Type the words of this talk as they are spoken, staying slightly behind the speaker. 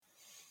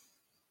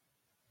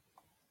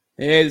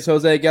Hey, this is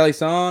Jose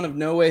Galison of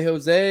No Way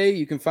Jose.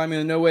 You can find me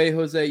on the No Way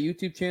Jose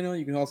YouTube channel.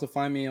 You can also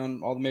find me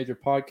on all the major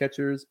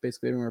podcatchers,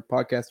 basically everywhere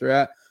podcasts are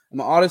at. I'm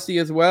on Odyssey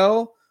as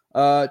well.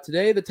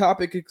 Today, the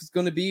topic is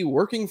going to be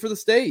working for the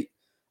state.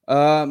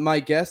 My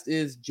guest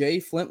is Jay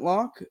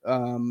Flintlock.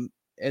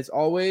 As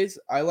always,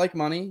 I like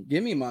money.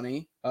 Give me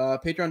money.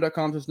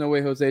 Patreon.com, just No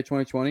Way Jose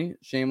 2020.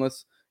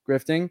 Shameless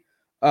grifting.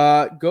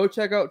 Go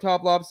check out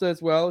Top Lobster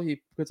as well.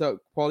 He puts out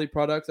quality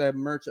products. I have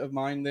merch of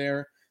mine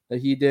there that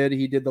he did.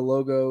 He did the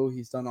logo.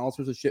 He's done all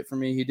sorts of shit for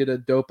me. He did a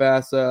dope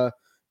ass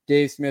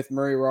Dave Smith,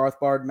 Murray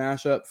Rothbard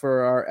mashup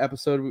for our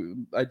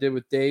episode I did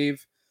with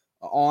Dave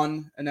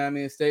on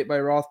Anatomy of State by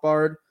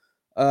Rothbard.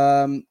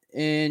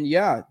 And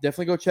yeah,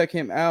 definitely go check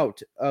him out.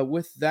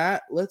 With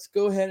that, let's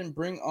go ahead and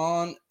bring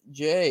on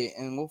Jay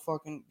and we'll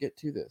fucking get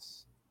to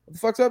this. What the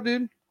fuck's up,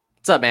 dude?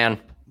 What's up, man?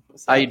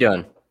 How you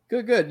doing?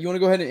 Good. You want to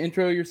go ahead and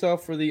intro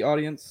yourself for the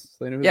audience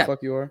so they know who the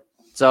fuck you are?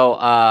 So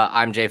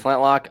I'm Jay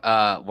Flintlock.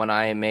 When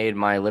I made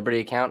my Liberty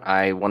account,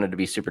 I wanted to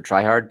be super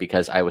tryhard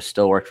because I was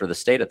still worked for the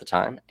state at the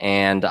time,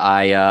 and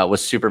I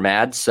was super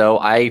mad, so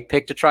I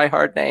picked a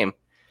tryhard name.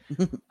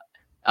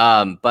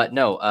 But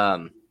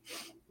no,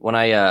 when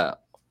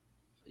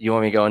you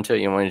want me to go into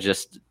it? You want me to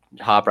just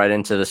hop right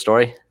into the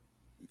story?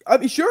 I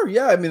mean, sure,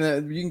 yeah. I mean,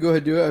 you can go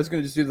ahead and do it. I was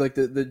going to just do like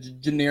the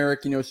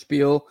generic,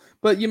 spiel,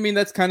 but you mean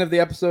that's kind of the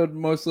episode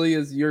mostly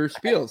is your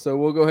spiel. So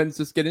we'll go ahead and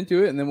just get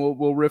into it, and then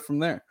we'll riff from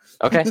there.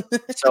 Okay.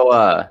 So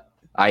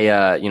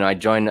I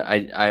joined.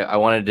 I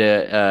wanted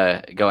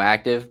to go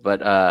active,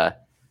 but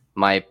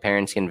my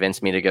parents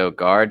convinced me to go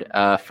guard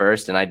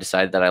first, and I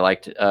decided that I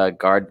liked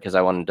guard because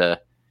I wanted to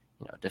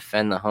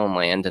defend the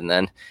homeland, and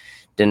then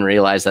didn't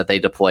realize that they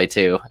deploy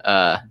too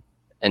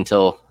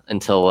until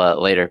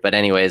later. But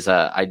anyways,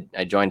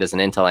 I joined as an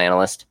intel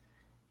analyst,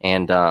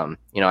 and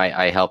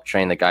I helped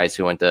train the guys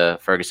who went to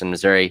Ferguson,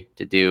 Missouri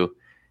to do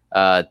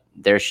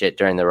their shit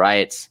during the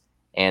riots.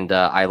 And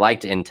I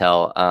liked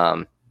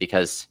intel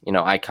because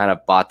I kind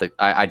of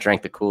I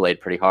drank the Kool-Aid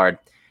pretty hard,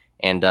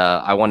 and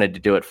I wanted to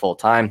do it full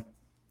time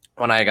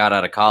when I got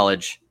out of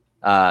college.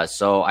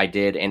 So I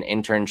did an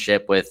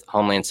internship with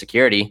Homeland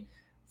Security,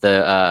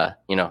 the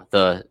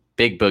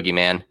big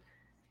boogeyman.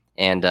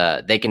 And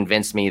they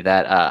convinced me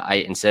that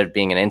instead of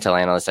being an intel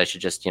analyst, I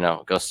should just,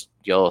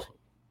 go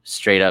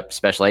straight up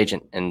special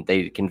agent. And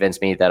they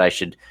convinced me that I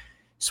should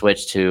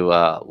switch to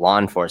law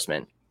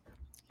enforcement.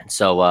 And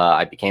so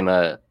I became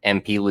a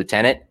MP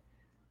lieutenant,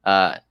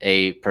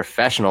 a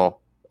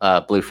professional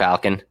Blue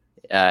Falcon.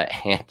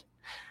 I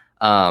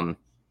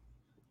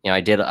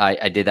did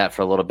that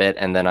for a little bit.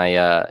 And then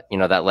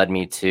that led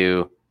me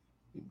to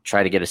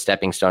try to get a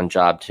stepping stone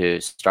job to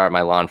start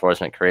my law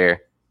enforcement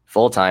career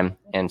full time.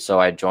 And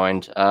so I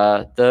joined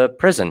the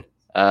prison,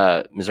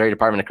 Missouri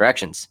Department of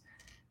Corrections.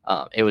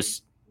 It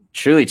was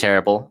truly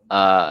terrible.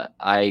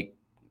 I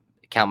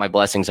count my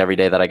blessings every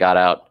day that I got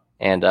out,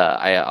 and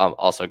I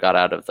also got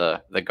out of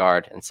the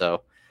guard. And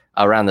so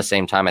around the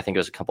same time, I think it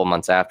was a couple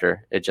months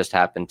after, it just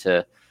happened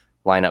to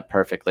line up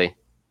perfectly.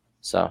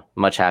 So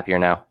much happier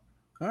now.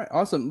 All right,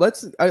 awesome.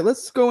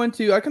 Let's go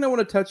into. I kind of want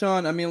to touch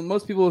on. I mean,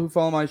 most people who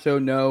follow my show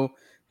know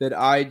that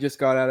I just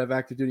got out of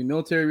active duty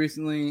military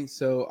recently,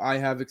 so I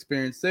have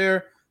experience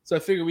there. So I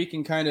figure we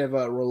can kind of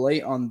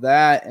relate on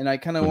that, and I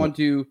kind of want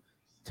to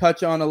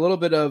touch on a little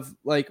bit of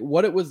like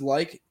what it was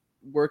like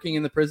working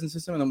in the prison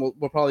system, and then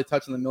we'll probably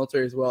touch on the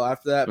military as well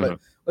after that.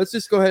 But let's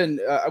just go ahead and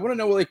I want to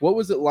know like what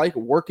was it like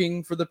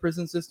working for the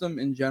prison system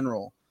in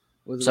general?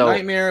 Was it a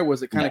nightmare?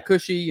 Was it kind of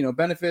cushy?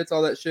 Benefits,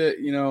 all that shit.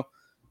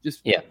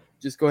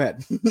 Just go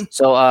ahead.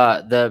 So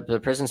the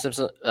prison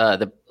system,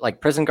 the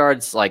prison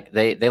guards,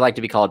 they like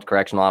to be called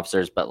correctional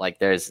officers, but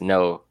there's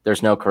no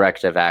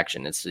corrective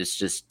action. It's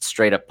just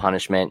straight up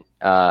punishment.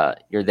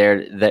 You're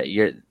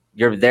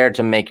there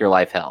to make your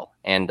life hell,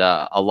 and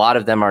a lot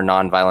of them are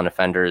nonviolent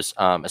offenders,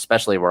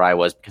 especially where I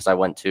was, because I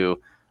went to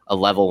a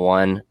level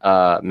 1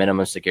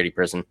 minimum security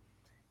prison,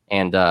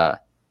 and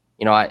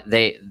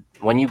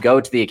when you go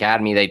to the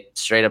academy, they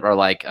straight up are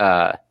like,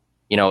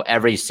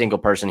 every single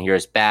person here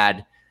is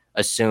bad.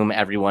 Assume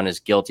everyone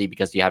is guilty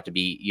because you have to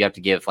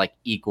give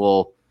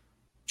equal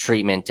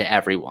treatment to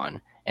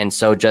everyone. And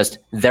so just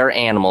they're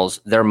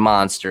animals, they're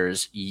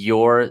monsters.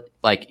 You're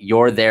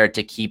there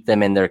to keep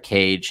them in their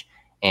cage,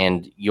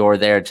 and you're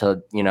there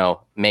to,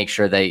 make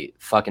sure they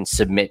fucking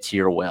submit to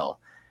your will.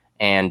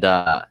 And,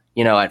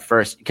 at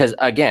first, because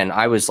again,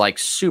 I was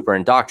super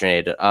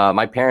indoctrinated.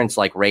 My parents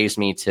raised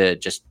me to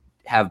just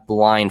have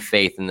blind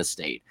faith in the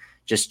state,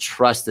 just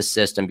trust the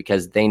system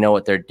because they know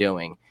what they're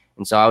doing.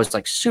 And so I was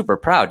super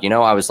proud,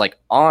 I was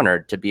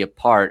honored to be a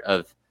part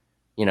of,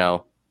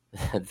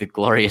 the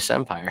glorious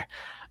empire.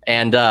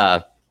 And,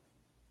 I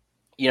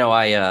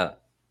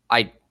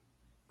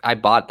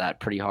bought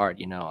that pretty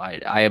hard.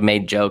 I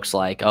made jokes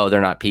oh,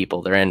 they're not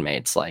people, they're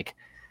inmates.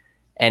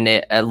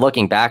 And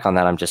looking back on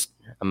that,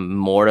 I'm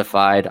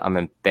mortified. I'm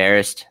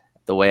embarrassed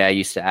the way I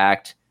used to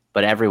act,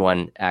 but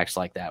everyone acts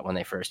like that when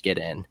they first get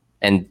in.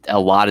 And a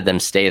lot of them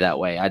stay that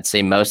way. I'd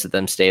say most of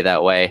them stay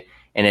that way.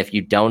 And if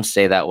you don't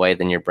stay that way,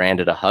 then you're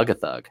branded a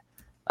hug-a-thug.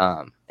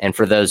 And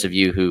for those of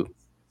you who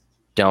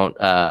don't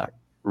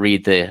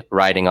read the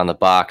writing on the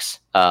box.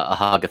 A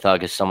hug a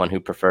thug is someone who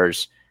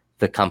prefers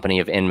the company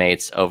of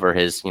inmates over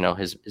his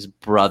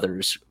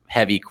brother's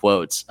heavy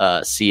quotes,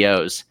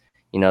 COs.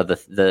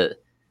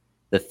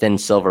 The thin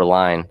silver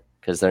line,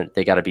 because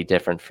they got to be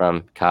different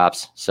from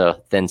cops.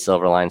 So thin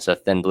silver line, so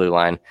thin blue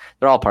line.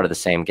 They're all part of the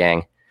same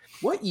gang.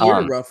 What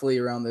year roughly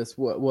around this?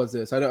 What was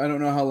this? I don't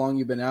know how long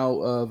you've been out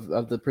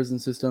of the prison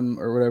system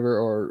or whatever,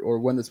 or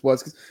when this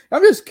was. Cause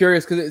I'm just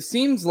curious because it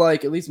seems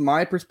like, at least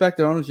my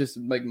perspective, I don't know, just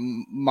like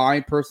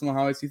my personal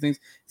how I see things.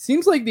 It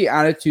seems like the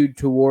attitude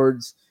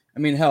towards, I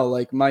mean, hell,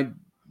 like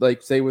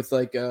say with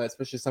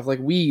especially stuff like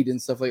weed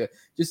and stuff like that.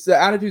 Just the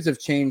attitudes have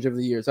changed over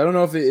the years. I don't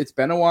know if it's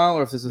been a while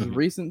or if this is a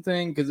recent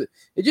thing, because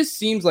it just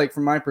seems like,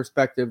 from my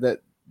perspective,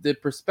 that the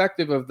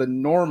perspective of the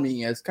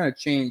normie has kind of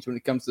changed when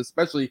it comes to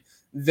especially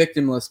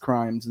victimless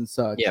crimes and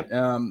such.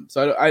 Yeah.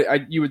 So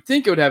I you would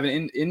think it would have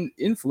an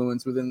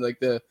influence within like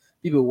the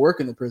people who work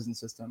in the prison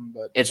system,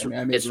 but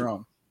I may be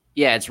wrong.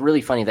 Yeah, it's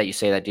really funny that you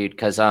say that, dude,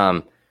 because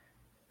so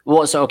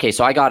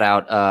I got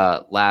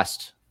out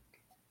last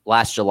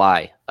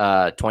July,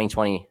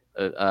 2020,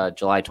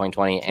 July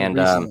 2020, and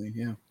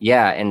recently,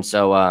 and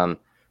so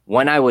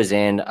when I was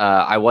in,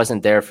 I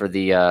wasn't there for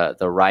the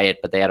riot,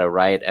 but they had a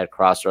riot at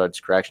Crossroads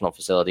Correctional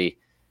Facility,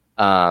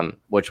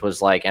 which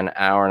was like an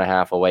hour and a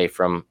half away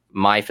from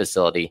my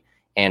facility,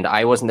 and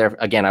I wasn't there.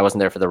 Again, I wasn't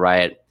there for the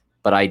riot,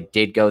 but I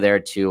did go there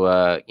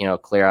to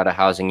clear out a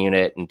housing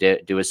unit and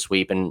do a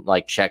sweep and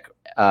like check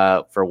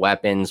for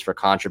weapons, for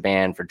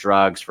contraband, for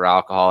drugs, for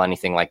alcohol,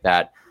 anything like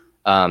that,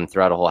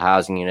 throughout a whole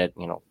housing unit.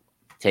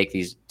 Take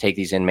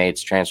these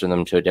inmates, transfer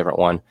them to a different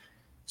one,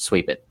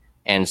 sweep it.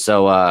 And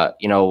so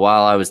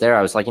while I was there,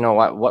 I was like,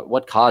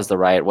 what caused the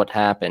riot? What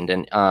happened?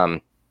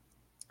 And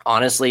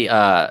honestly,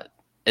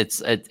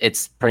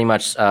 it's pretty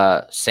much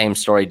same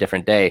story,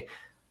 different day.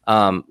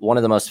 One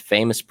of the most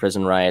famous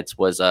prison riots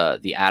was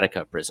the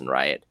Attica prison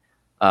riot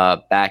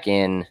back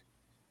in,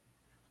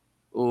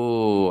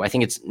 I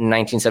think it's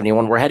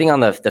 1971. We're heading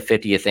on the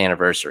 50th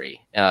anniversary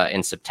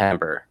in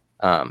September.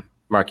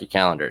 Mark your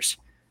calendars,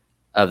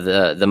 of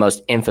the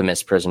most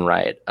infamous prison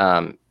riot.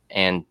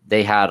 And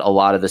they had a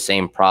lot of the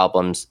same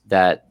problems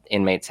that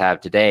inmates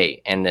have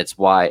today. And it's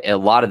why a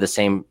lot of the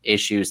same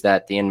issues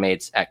that the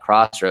inmates at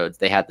Crossroads,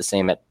 they had the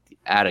same at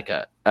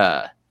Attica.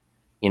 There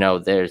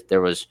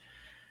was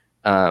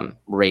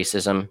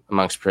racism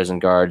amongst prison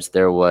guards.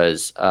 There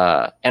was,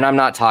 and I'm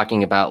not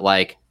talking about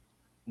like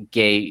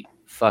gay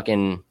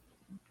fucking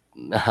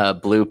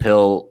blue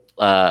pill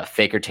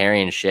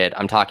fakertarian shit.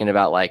 I'm talking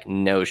about like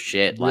no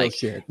shit, real like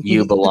shit.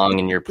 You belong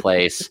in your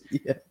place,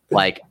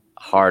 like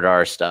hard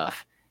R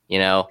stuff,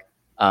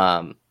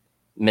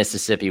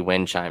 Mississippi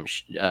wind chime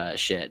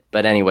shit.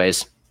 But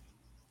anyways,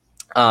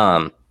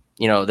 there's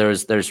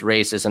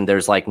racism.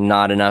 There's like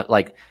not enough,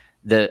 like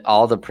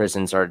all the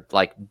prisons are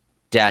like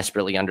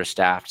desperately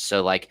understaffed.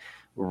 So like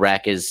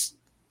rec is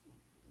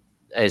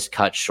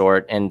cut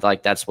short, and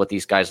like that's what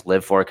these guys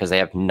live for because they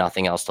have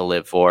nothing else to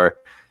live for.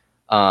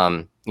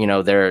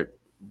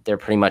 They're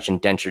pretty much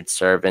indentured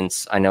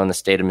servants. I know in the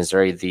state of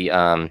Missouri,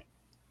 the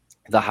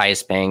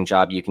highest paying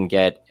job you can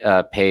get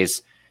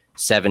pays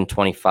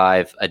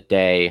 $7.25 a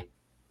day,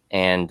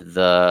 and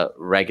the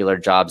regular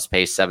jobs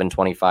pay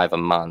 $7.25 a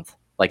month,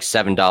 like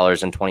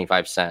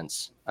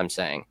 $7.25. I'm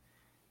saying,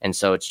 and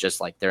so it's just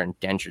like they're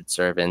indentured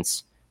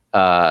servants,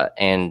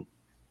 and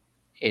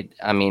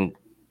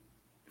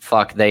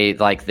fuck, they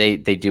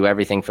do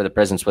everything for the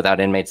prisons. Without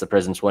inmates, the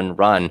prisons wouldn't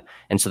run.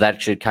 And so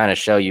that should kind of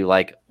show you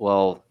like,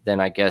 well, then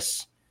I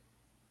guess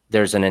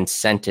there's an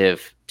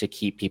incentive to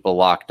keep people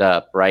locked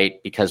up,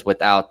 right? Because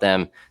without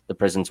them, the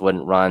prisons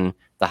wouldn't run,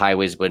 the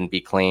highways wouldn't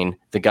be cleaned,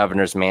 the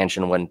governor's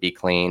mansion wouldn't be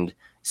cleaned,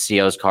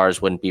 CO's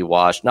cars wouldn't be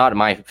washed. Not in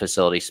my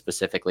facility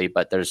specifically,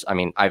 but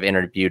I've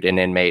interviewed an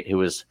inmate who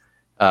was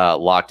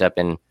locked up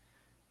in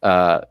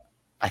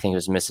I think it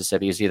was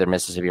Mississippi. It was either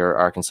Mississippi or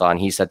Arkansas. And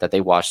he said that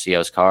they wash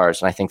CO's cars.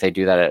 And I think they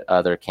do that at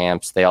other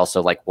camps. They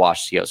also like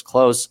wash CO's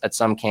clothes at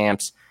some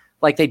camps.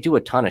 Like they do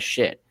a ton of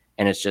shit.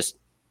 And it's just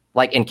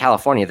like in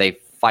California, they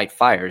fight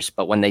fires.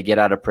 But when they get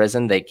out of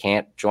prison, they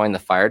can't join the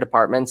fire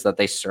departments that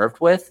they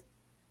served with.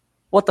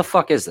 What the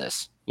fuck is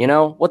this?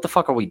 What the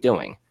fuck are we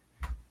doing?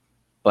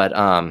 But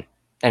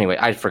anyway,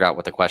 I forgot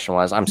what the question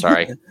was. I'm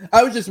sorry.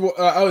 I was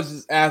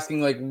just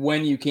asking like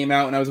when you came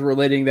out, and I was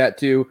relating that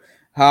to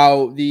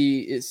how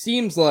it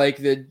seems like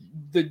the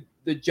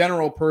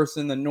general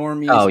person, the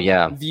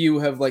normies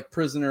view of like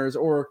prisoners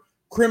or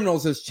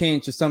criminals has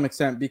changed to some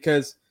extent,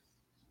 because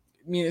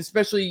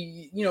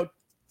especially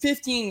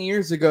 15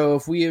 years ago,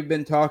 if we had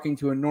been talking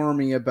to a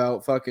normie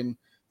about fucking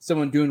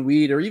someone doing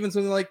weed or even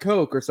something like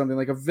coke or something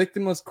like a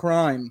victimless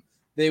crime,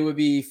 they would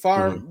be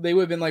they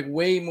would have been like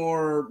way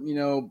more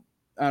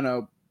I don't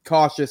know,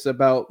 cautious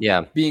about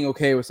being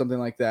okay with something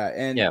like that.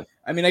 And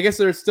I guess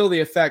there's still the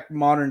effect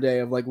modern day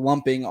of like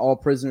lumping all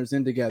prisoners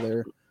in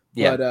together.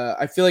 But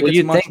I feel like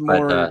it's much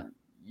more. Go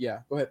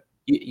ahead.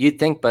 You'd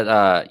think,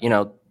 but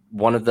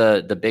one of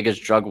the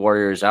biggest drug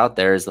warriors out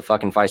there is the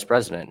fucking vice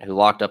president, who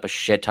locked up a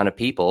shit ton of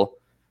people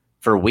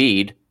for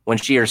weed when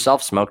she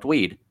herself smoked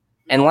weed.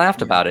 and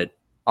laughed about it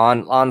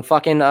on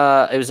fucking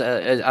it was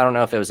I don't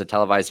know if it was a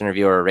televised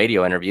interview or a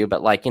radio interview,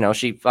 but like, you know,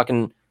 she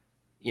fucking,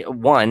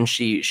 one,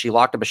 she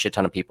locked up a shit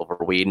ton of people for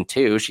weed, and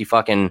two, she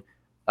fucking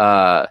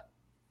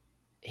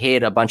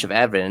hid a bunch of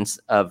evidence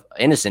of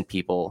innocent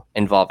people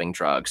involving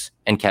drugs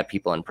and kept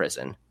people in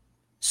prison.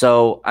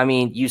 So, I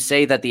mean, you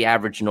say that the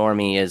average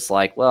normie is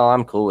like, well,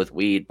 I'm cool with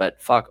weed,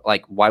 but fuck,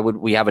 like, why would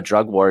we have a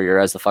drug warrior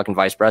as the fucking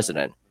vice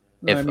president?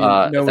 If, If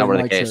no that one were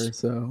the likes case. her,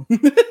 so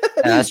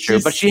that's true.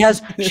 But she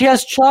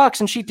has chucks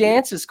and she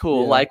dances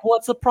cool. Yeah. Like,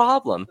 what's the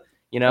problem?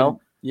 You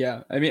know?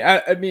 Yeah. I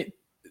mean,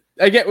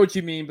 I get what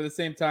you mean, but at the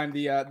same time,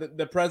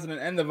 the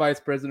president and the vice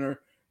president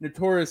are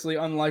notoriously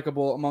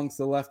unlikable amongst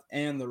the left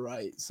and the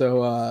right.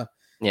 So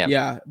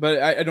yeah.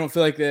 But I don't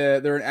feel like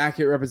they're an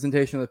accurate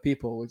representation of the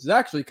people, which is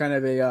actually kind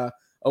of a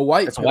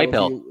white It's a white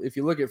pill. if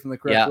you look at it from the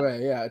correct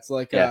way. Yeah, it's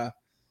like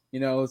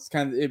it's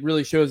kind of, it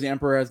really shows the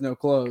emperor has no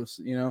clothes.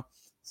 You know.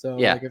 So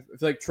like, I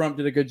feel like Trump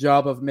did a good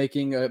job of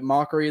making a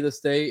mockery of the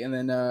state, and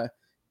then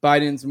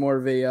Biden's more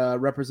of a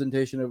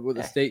representation of what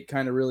the state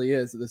kind of really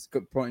is at this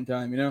point in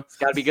time. You know, it's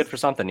got to be good for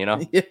something. You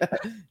know. Yeah.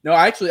 No,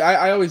 actually,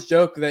 I always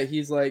joke that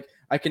he's like,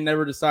 I can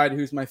never decide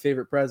who's my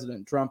favorite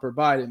president, Trump or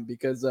Biden,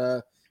 because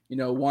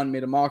one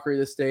made a mockery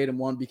of the state and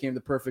one became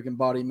the perfect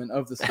embodiment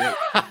of the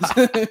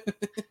state.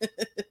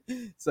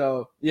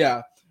 So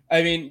yeah,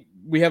 I mean,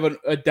 we have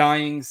a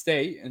dying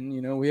state,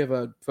 and we have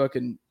a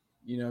fucking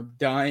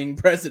dying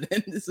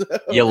president. So,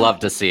 you'll love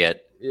to see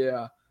it.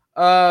 Yeah.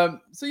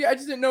 So yeah, I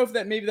just didn't know if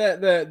that maybe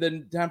that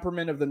the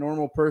temperament of the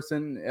normal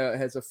person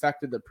has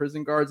affected the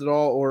prison guards at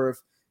all, or if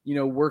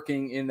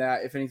working in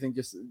that, if anything,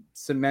 just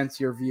cements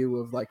your view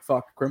of like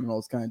fuck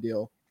criminals kind of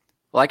deal.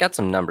 Well, I got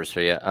some numbers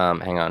for you.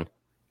 Hang on.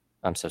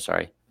 I'm so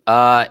sorry.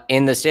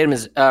 In the state of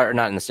Missouri, or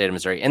not in the state of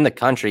Missouri, in the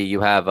country, you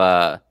have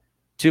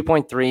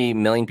 2.3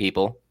 million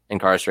people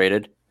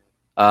incarcerated.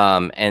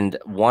 And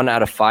 1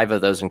 out of 5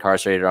 of those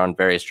incarcerated are on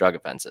various drug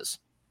offenses.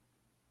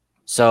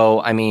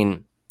 So, I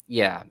mean,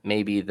 yeah,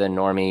 maybe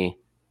the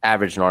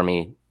average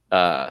normie,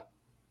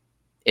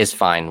 is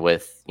fine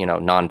with,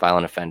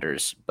 nonviolent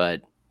offenders,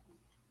 but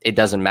it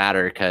doesn't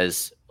matter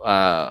because,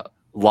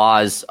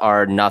 laws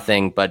are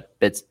nothing but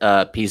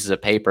pieces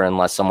of paper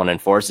unless someone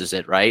enforces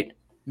it. Right.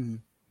 Mm-hmm.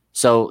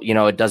 So,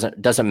 it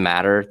doesn't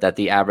matter that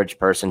the average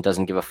person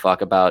doesn't give a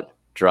fuck about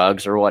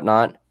drugs or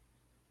whatnot.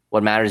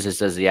 What matters is,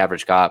 does the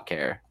average cop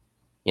care?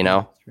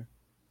 Yeah.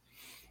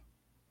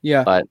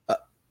 But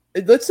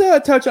let's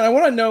touch on. I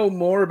want to know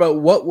more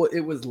about what it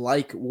was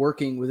like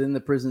working within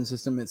the prison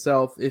system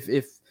itself. If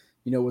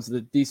was it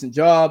a decent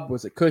job?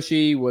 Was it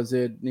cushy? Was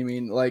it?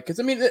 I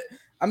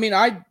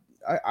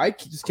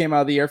just came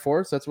out of the Air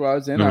Force. That's what I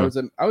was in.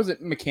 Mm-hmm. I was a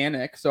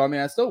mechanic, so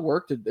I still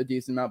worked a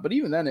decent amount. But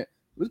even then, it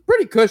was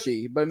pretty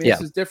cushy. But this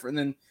is different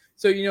than.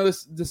 So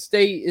the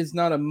state is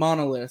not a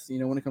monolith.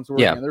 When it comes to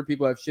working, other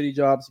people have shitty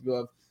jobs. People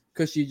have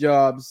cushy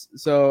jobs.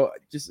 So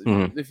just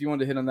if you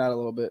wanted to hit on that a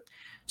little bit.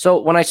 So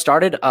when I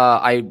started,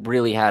 I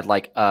really had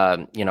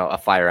a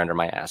fire under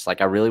my ass. Like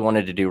I really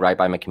wanted to do right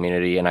by my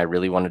community, and I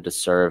really wanted to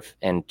serve,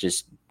 and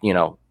just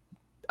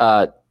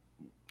I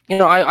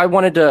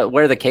wanted to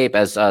wear the cape,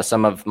 as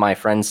some of my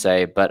friends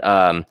say. But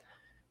I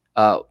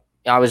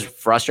was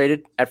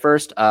frustrated at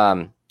first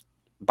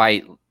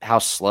by how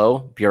slow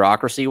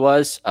bureaucracy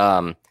was.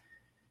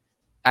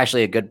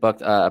 Actually, a good book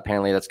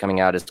apparently that's coming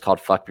out is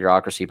called "Fuck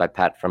Bureaucracy" by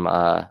Pat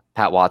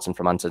Watson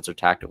from Uncensored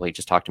Tactical. He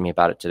just talked to me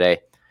about it today,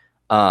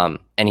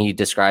 and he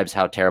describes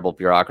how terrible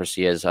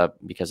bureaucracy is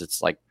because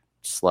it's like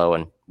slow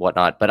and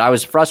whatnot. But I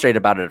was frustrated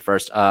about it at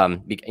first.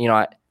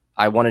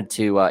 I wanted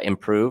to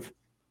improve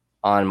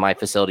on my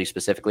facility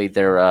specifically.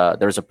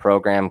 There's a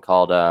program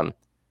called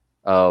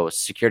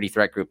Security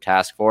Threat Group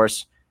Task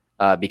Force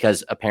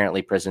because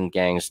apparently prison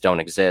gangs don't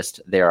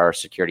exist. There are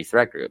security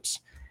threat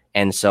groups.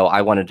 And so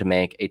I wanted to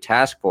make a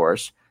task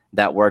force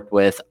that worked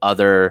with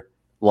other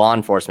law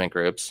enforcement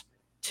groups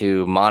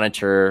to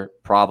monitor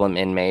problem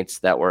inmates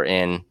that were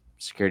in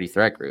security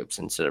threat groups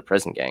instead of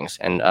prison gangs,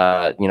 and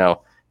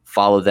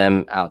follow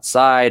them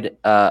outside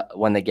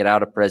when they get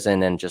out of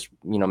prison, and just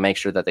make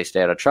sure that they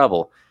stay out of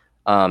trouble.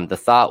 The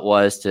thought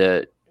was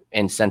to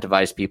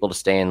incentivize people to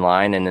stay in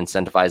line and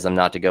incentivize them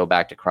not to go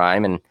back to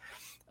crime, and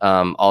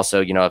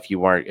also if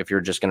you're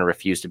just going to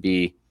refuse to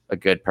be a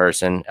good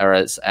person, or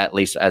at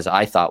least as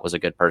I thought was a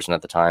good person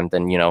at the time,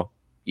 then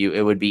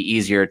it would be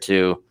easier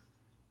to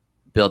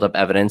build up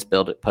evidence,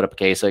 put up a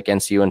case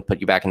against you, and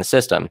put you back in the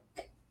system.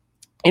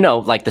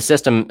 Like the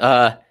system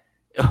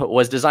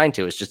was designed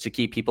to, is just to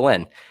keep people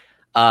in.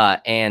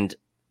 And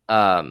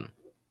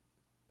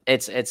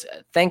it's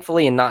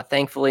thankfully and not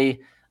thankfully,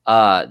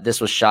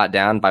 this was shot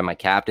down by my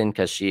captain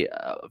because she,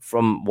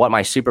 from what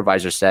my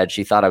supervisor said,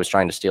 she thought I was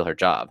trying to steal her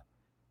job.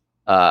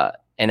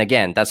 And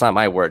again, that's not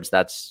my words.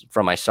 That's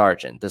from my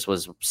sergeant. This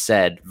was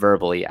said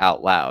verbally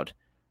out loud.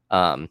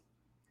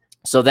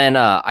 So then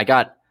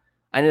I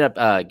ended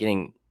up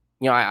getting,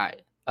 I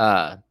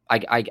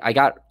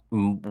got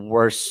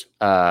worse.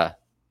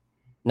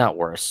 Not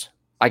worse.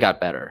 I got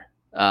better.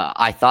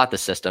 I thought the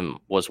system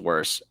was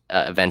worse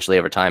eventually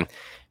over time,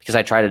 because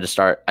I tried to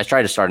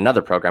start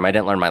another program. I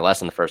didn't learn my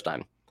lesson the first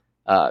time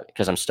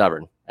because I'm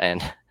stubborn,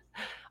 and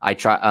I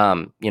try.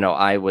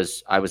 I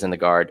was in the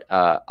Guard.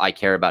 I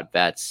care about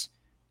vets.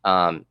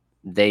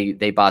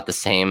 They bought the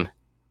same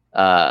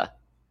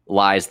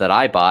lies that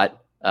I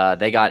bought.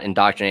 They got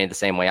indoctrinated the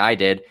same way I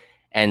did,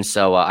 and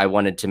so I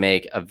wanted to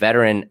make a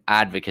veteran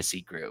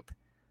advocacy group.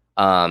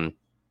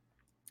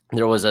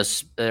 There was a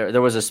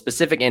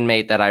specific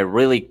inmate that I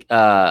really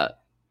cared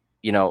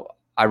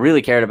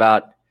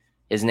about.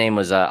 His name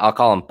was I'll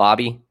call him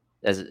Bobby,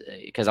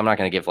 because I'm not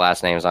going to give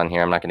last names on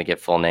here. I'm not going to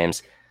give full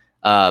names.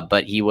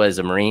 But he was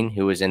a Marine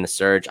who was in the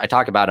Surge. I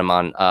talk about him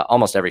on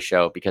almost every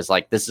show because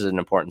like this is an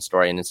important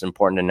story, and it's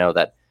important to know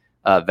that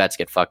vets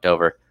get fucked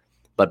over.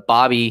 But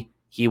Bobby,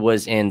 he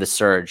was in the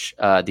Surge,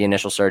 the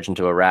initial Surge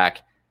into Iraq,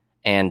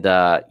 and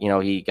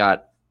he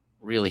got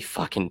really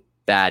fucking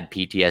bad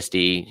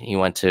PTSD. He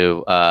went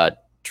to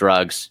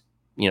drugs.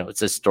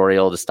 It's a story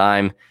old as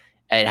time.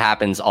 It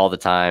happens all the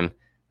time.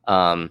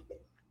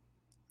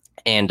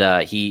 And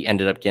he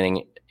ended up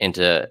getting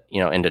into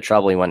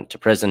trouble. He went to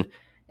prison,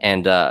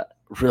 and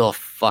real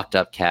fucked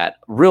up cat,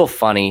 real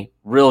funny,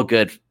 real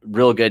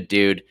good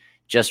dude,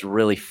 just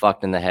really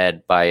fucked in the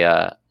head by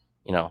the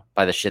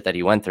shit that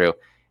he went through.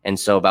 And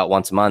so about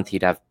once a month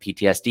he'd have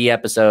PTSD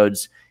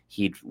episodes.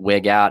 He'd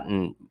wig out,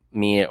 and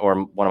me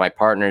or one of my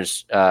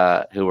partners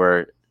who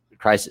were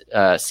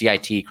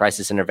CIT,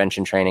 crisis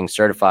intervention training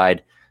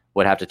certified,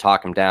 would have to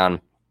talk him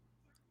down.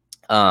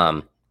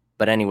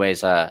 But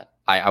anyways, I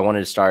wanted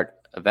to start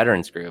a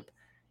veterans group,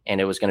 and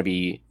it was going to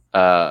be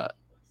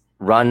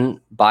run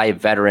by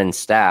veteran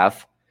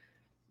staff.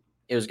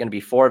 It was going to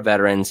be for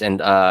veterans, and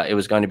it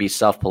was going to be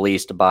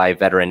self-policed by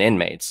veteran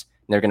inmates.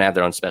 And they're going to have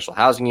their own special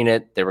housing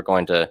unit. They were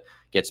going to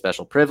get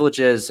special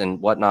privileges and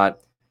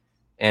whatnot.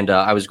 And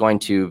I was going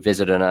to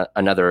visit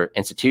another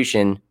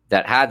institution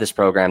that had this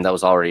program that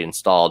was already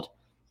installed.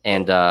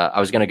 And I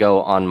was going to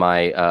go on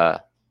my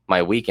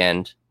my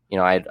weekend.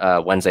 I had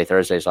Wednesday,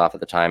 Thursdays off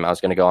at the time. I was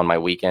going to go on my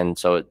weekend,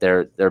 so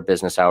their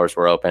business hours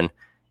were open.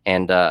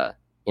 And I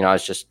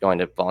was just going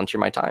to volunteer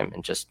my time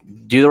and just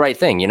do the right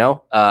thing,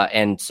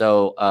 And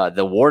so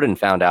the warden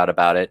found out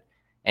about it,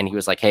 and he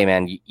was like, "Hey,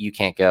 man, you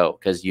can't go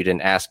because you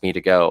didn't ask me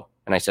to go."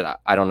 And I said,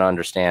 I don't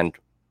understand.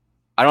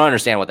 I don't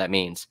understand what that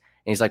means.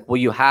 And he's like, "Well,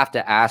 you have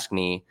to ask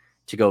me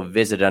to go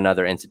visit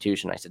another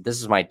institution." I said,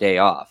 "This is my day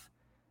off.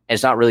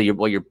 It's not really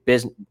your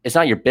business. It's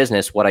not your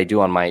business what I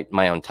do on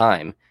my own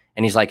time."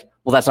 And he's like,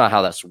 "Well, that's not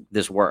how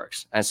this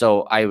works." And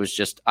so I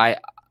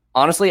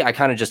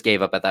kind of just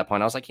gave up at that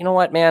point. I was like, you know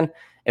what, man?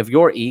 If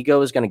your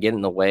ego is going to get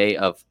in the way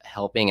of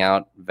helping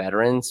out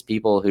veterans,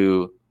 people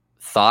who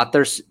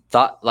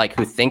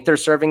who think they're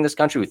serving this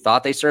country, who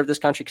thought they served this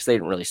country, because they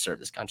didn't really serve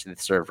this country. They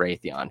served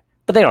Raytheon,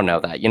 but they don't know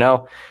that,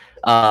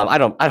 I'm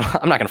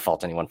not going to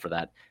fault anyone for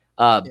that.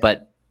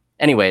 But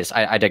anyways,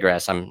 I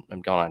digress. I'm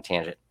going on a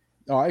tangent.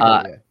 Oh,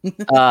 I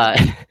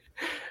get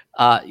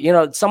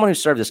you. Someone who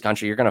served this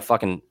country, you're going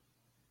to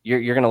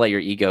let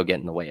your ego get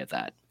in the way of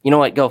that. You know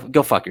what?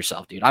 Go fuck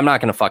yourself, dude. I'm not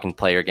going to fucking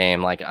play your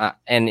game.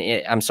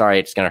 I'm sorry,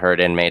 it's going to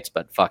hurt inmates,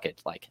 but fuck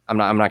it. I'm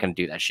not going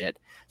to do that shit.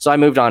 So I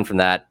moved on from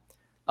that.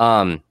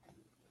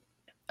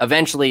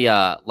 Eventually,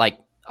 I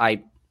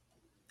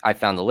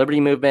found the Liberty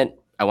Movement.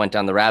 I went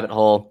down the rabbit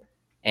hole,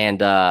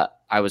 and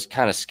I was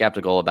kind of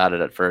skeptical about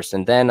it at first.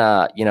 And then,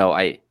 I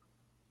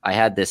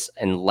had this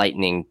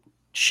enlightening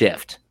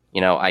shift.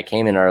 I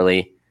came in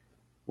early.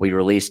 We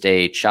released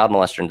a child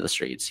molester into the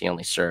streets. He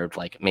only served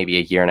maybe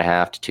a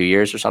 1.5 to 2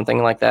 years or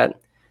something like that.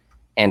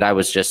 And I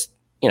was just,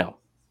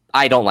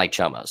 I don't like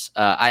chomos.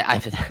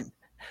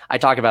 I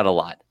talk about it a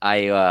lot.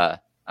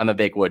 I'm a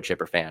big wood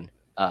chipper fan.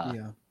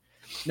 Yeah.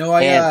 No,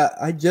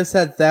 I just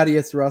had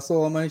Thaddeus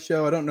Russell on my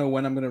show. I don't know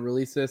when I'm going to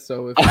release this,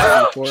 so if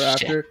it's before or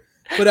after.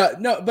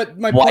 But no, but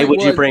my why point would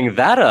was, you bring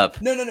that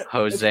up? No,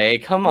 Jose,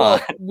 come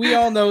on. We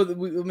all know that.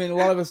 A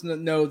lot of us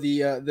know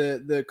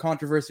the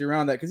controversy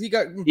around that because he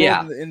got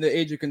involved in the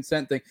age of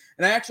consent thing.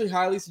 And I actually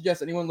highly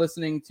suggest anyone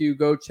listening to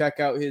go check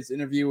out his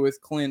interview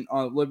with Clint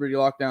on Liberty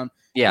Lockdown.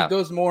 Yeah, he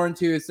goes more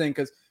into his thing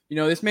because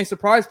this may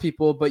surprise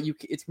people, but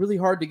it's really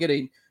hard to get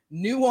a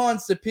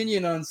nuanced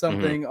opinion on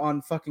something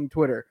on fucking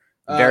Twitter.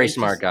 Very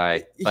smart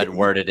guy, but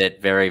worded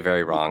it very,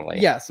 very wrongly.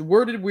 Yes,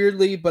 worded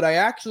weirdly, but I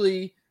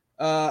actually.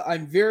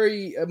 I'm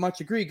very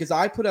much agree because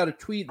I put out a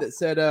tweet that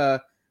said,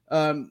 I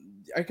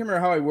can't remember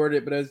how I worded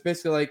it, but it was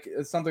basically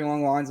something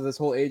along the lines of this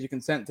whole age of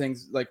consent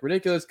thing's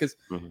ridiculous because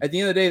at the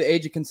end of the day, the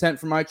age of consent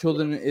for my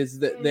children is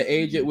the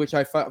age at which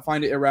I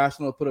find it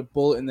irrational to put a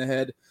bullet in the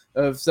head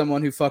of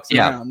someone who fucks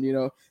around,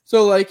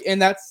 So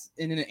and that's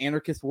in an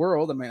anarchist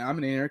world. I mean, I'm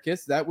an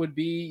anarchist. That would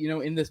be,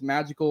 in this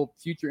magical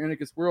future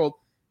anarchist world.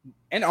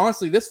 And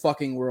honestly, this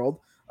fucking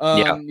world.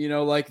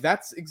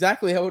 That's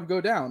exactly how it would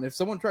go down. If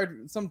some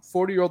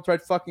 40-year-old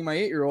tried fucking my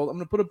 8-year-old, I'm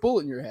gonna put a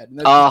bullet in your head.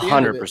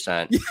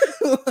 100%.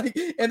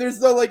 And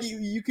there's no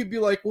you could be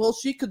like, well,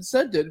 she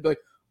consented, but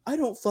I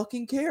don't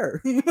fucking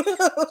care.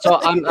 So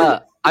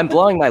I'm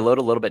blowing my load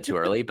a little bit too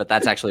early, but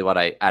that's actually what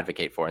I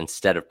advocate for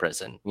instead of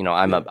prison.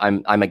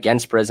 I'm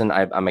against prison.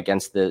 I'm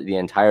against the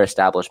entire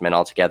establishment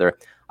altogether.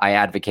 I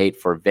advocate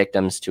for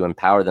victims to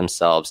empower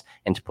themselves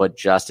and to put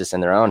justice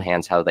in their own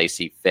hands how they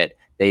see fit.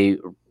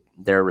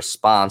 They're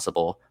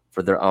responsible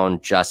for their own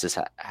justice,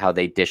 how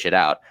they dish it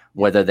out.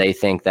 Whether they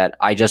think that if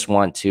I just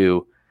want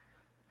to,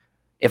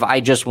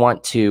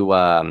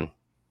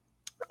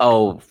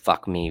 oh,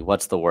 fuck me,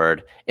 what's the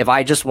word? If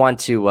I just want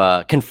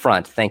to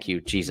confront, thank you,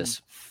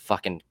 Jesus,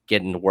 fucking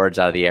getting the words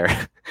out of the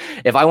air.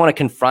 If I want to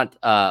confront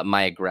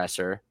my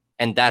aggressor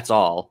and that's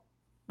all,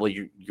 well,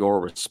 you're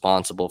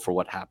responsible for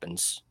what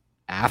happens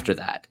after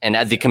that.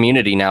 And the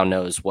community now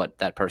knows what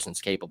that person's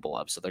capable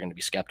of, so they're going to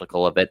be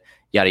skeptical of it,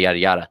 yada, yada,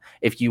 yada.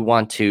 If you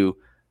want to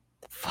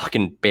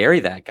fucking bury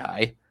that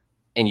guy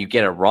and you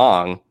get it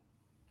wrong,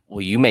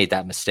 well, you made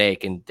that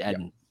mistake, and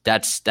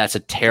that's a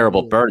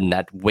terrible burden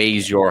that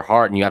weighs your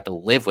heart, and you have to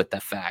live with the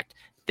fact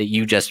that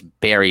you just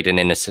buried an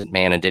innocent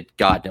man and did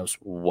God knows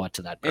what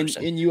to that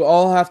person. And you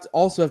all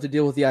also have to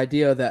deal with the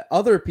idea that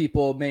other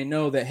people may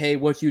know that, hey,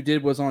 what you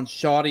did was on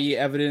shoddy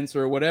evidence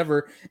or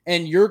whatever,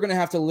 and you're going to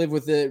have to live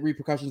with the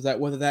repercussions that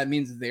whether that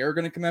means they're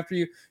going to come after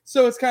you.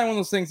 So it's kind of one of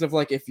those things of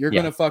like, if you're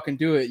going to fucking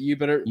do it, you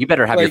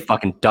better have your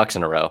fucking ducks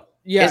in a row.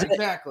 Yeah,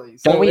 exactly.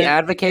 Don't we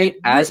advocate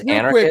as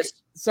anarchists?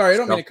 Quick, sorry, I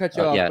don't mean to cut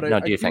you off, but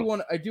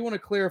I do want to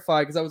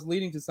clarify, because I was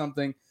leading to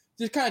something,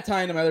 just kind of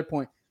tying to my other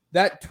point.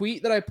 That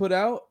tweet that I put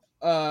out,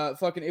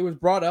 it was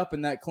brought up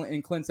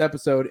in Clint's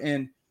episode,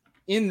 and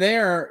in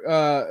there,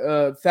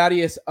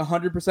 Thaddeus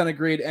 100%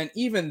 agreed, and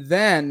even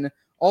then,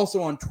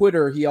 also on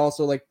Twitter, he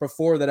also, like,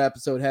 before that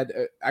episode had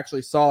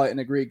actually saw it and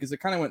agreed, because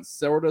it kind of went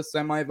sort of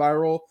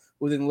semi-viral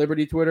within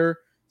Liberty Twitter.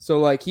 So,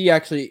 like, he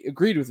actually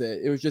agreed with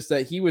it. It was just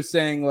that he was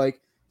saying,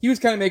 like, he was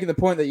kind of making the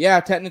point that, yeah,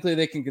 technically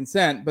they can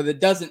consent, but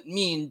it doesn't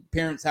mean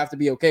parents have to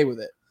be okay with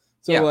it.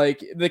 So,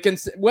 like,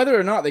 whether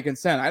or not they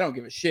consent, I don't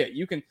give a shit.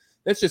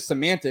 That's just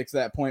semantics at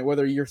that point,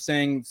 whether you're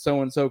saying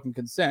so-and-so can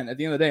consent. At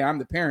the end of the day, I'm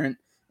the parent,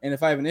 and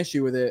if I have an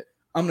issue with it,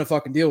 I'm going to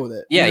fucking deal with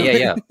it.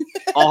 Yeah.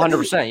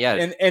 100%, yeah.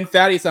 And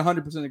Thaddeus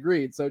 100%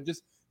 agreed. So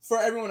just for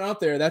everyone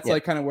out there, that's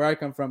like kind of where I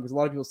come from, because a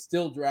lot of people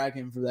still drag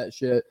him for that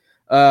shit.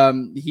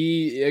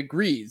 He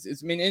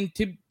agrees. And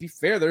to be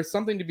fair, there's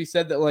something to be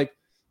said that, like,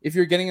 if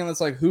you're getting on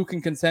this, like, who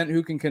can consent,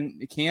 who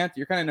can't,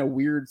 you're kind of in a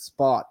weird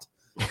spot.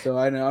 So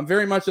I know I'm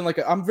very much in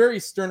I'm very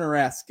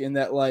Sterner-esque in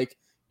that, like,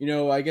 you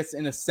know, I guess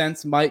in a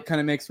sense, might kind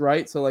of makes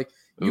right. So, like,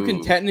 you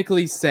can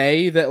technically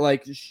say that,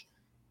 like,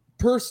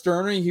 per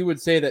Sterner, he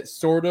would say that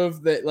sort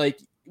of that, like,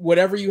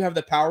 whatever you have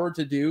the power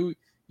to do,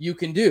 you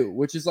can do,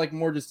 which is like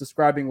more just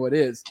describing what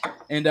is.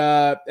 And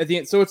at the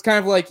end, so it's kind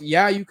of like,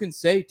 yeah, you can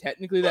say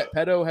technically that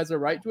pedo has a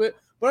right to it,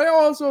 but I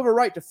also have a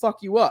right to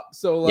fuck you up.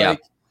 So, like,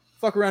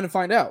 fuck around and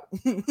find out.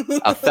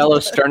 A fellow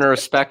Sterner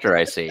respecter,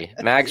 I see.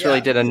 Max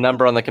really did a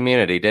number on the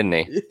community, didn't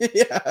he?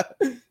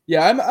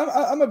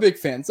 Yeah. I'm a big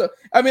fan. So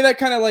I mean, that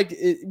kind of like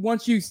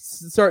once you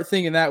start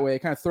thinking that way, it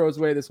kind of throws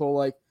away this whole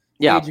like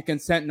age of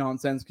consent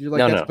nonsense, because you're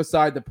like, that's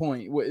beside the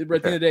point. At the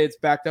end of the day, it's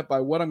backed up by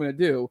what I'm going to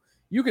do.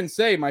 You can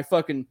say my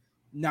fucking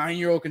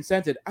 9-year-old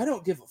consented. I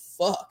don't give a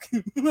fuck.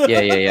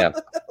 Yeah.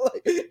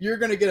 Like, you're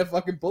gonna get a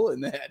fucking bullet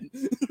in the head.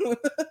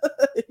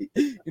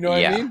 You know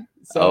what I mean?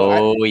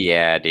 So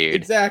yeah, dude.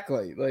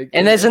 Exactly. Like,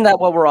 and isn't that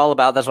what we're all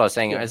about? That's what I was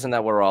saying. Isn't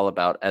that what we're all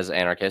about as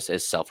anarchists?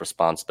 Is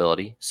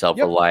self-responsibility,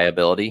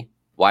 self-reliability.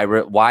 Why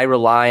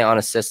rely on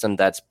a system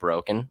that's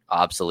broken,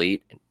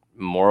 obsolete,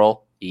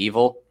 moral,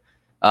 evil?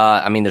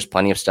 I mean, there's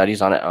plenty of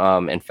studies on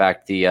it. In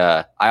fact,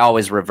 I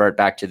always revert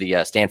back to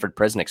the Stanford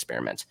prison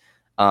experiment.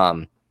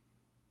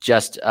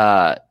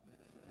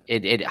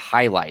 It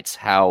highlights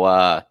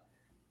how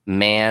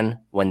man,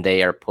 when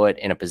they are put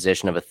in a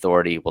position of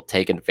authority, will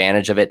take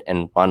advantage of it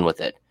and run with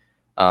it.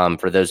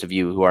 For those of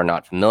you who are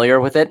not familiar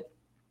with it,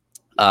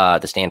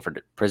 the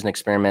Stanford prison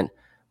experiment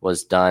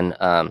was done.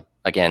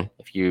 Again,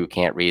 if you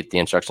can't read the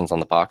instructions on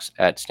the box,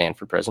 at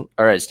Stanford prison,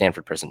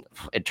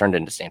 it turned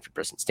into Stanford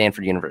prison,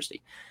 Stanford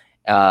University.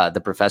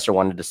 The professor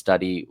wanted to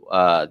study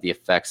the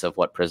effects of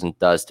what prison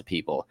does to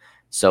people.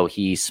 So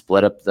he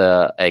split up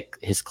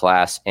his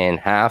class in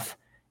half,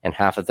 and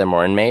half of them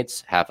were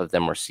inmates, half of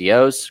them were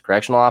COs,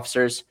 correctional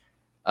officers,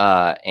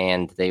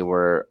 and they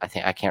were, I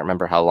can't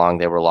remember how long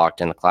they were locked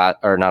in the class,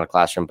 or not a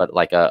classroom, but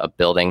like a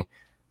building.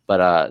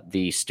 But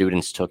the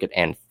students took it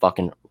and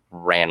fucking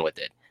ran with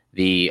it.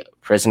 The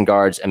prison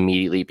guards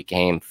immediately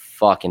became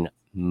fucking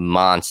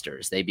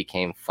monsters. They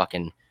became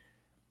fucking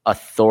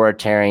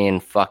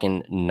authoritarian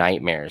fucking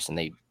nightmares, and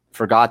they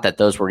forgot that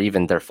those were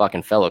even their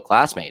fucking fellow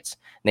classmates.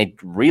 And they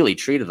really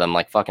treated them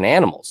like fucking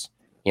animals,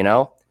 you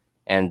know?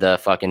 And the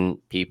fucking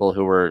people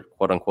who were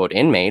quote unquote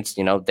inmates,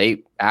 you know,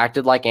 they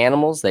acted like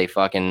animals. They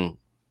fucking,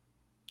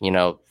 you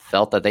know,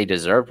 felt that they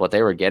deserved what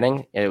they were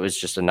getting. It was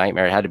just a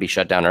nightmare. It had to be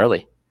shut down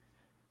early.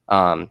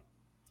 I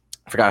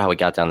forgot how we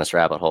got down this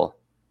rabbit hole.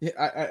 Yeah,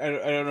 I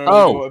don't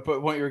know what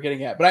point you were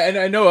getting at, but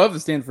I know of the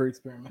Stanford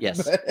experiment.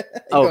 Yes.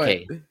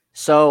 Okay.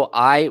 So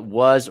I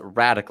was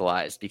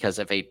radicalized because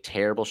of a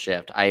terrible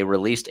shift. I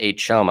released a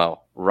chomo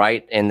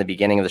right in the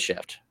beginning of the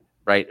shift,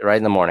 right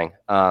in the morning.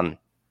 And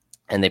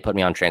they put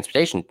me on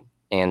transportation.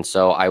 And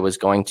so I was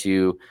going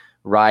to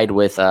ride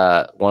with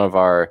one of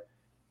our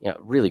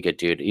really good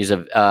dude. He's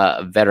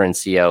a veteran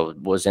CO,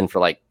 was in for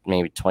like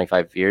maybe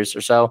 25 years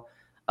or so.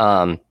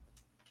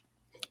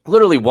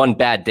 Literally one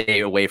bad day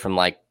away from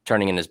like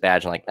turning in his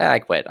badge and like, I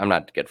quit. I'm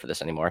not good for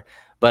this anymore.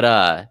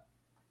 But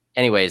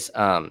anyways,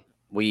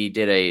 we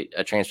did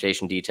a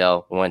transportation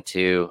detail. We went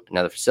to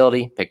another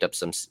facility, picked up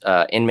some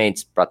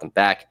inmates, brought them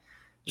back.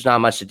 There's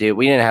not much to do.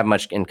 We didn't have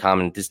much in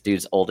common. This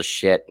dude's old as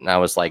shit, and I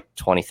was like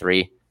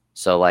 23.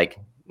 So like,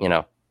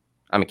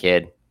 I'm a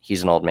kid.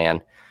 He's an old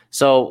man.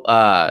 So,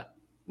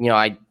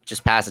 I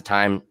just pass the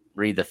time,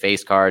 read the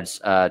face cards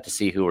to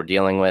see who we're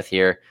dealing with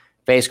here.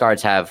 Face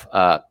cards have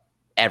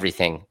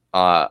everything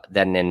that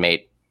an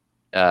inmate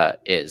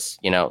is.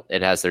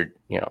 It has their,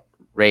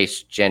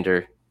 race,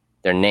 gender,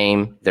 their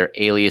name, their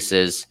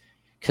aliases.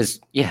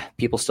 Because,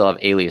 people still have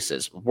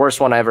aliases. Worst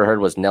one I ever heard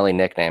was Nelly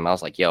nickname. I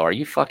was like, yo, are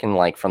you fucking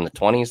like from the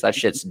 20s? That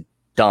shit's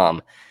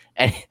dumb.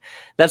 And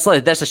that's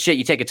the shit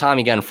you take a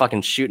Tommy gun and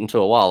fucking shoot into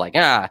a wall. Like,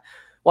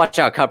 watch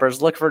out,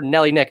 cuppers. Look for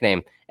Nelly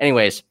nickname.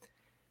 Anyways,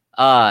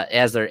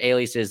 as their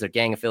aliases, their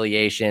gang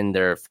affiliation,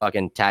 their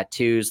fucking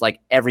tattoos, like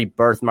every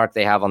birthmark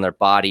they have on their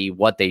body,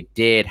 what they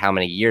did, how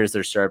many years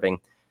they're serving.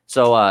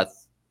 So a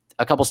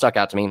couple stuck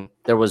out to me.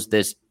 There was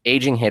this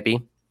aging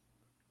hippie,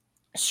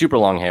 super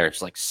long hair.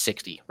 It's like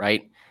 60,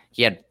 right?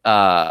 He had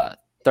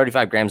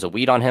 35 grams of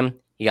weed on him.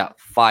 He got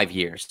 5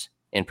 years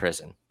in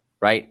prison,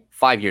 right?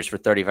 5 years for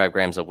 35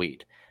 grams of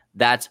weed.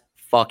 That's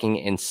fucking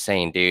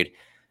insane, dude.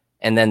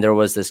 And then there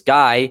was this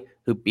guy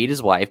who beat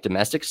his wife,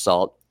 domestic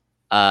assault,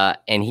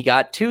 and he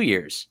got 2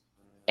 years.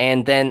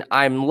 And then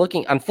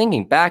I'm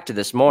thinking back to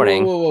this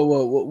morning.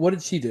 Whoa. What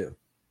did she do?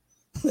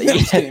 I'm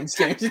kidding.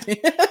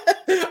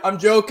 I'm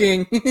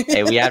joking.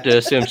 Hey, we have to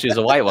assume she's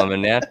a white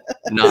woman, man.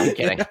 No, I'm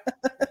kidding.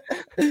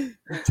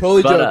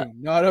 Totally joking.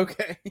 Not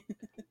okay.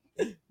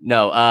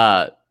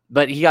 No,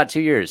 but he got 2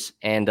 years,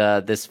 and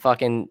this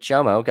fucking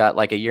Chomo got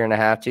like a year and a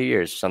half, 2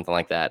 years, something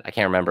like that. I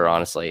can't remember,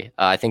 honestly.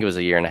 I think it was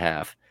a year and a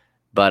half.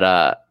 But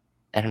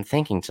and I'm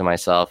thinking to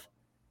myself,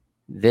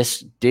 this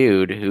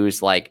dude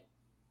who's like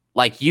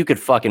you could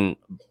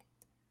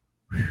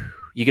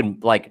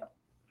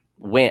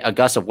win, a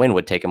gust of wind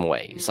would take him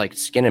away. He's like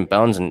skin and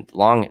bones and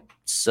long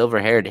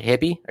silver-haired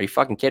hippie. Are you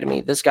fucking kidding me?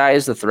 This guy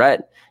is the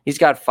threat. He's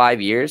got 5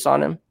 years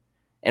on him,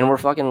 and we're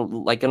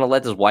fucking like gonna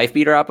let this wife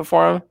beater out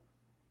before him.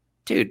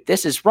 Dude,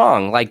 this is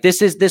wrong. Like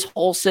this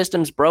whole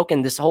system's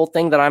broken. This whole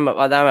thing that I'm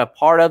a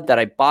part of, that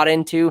I bought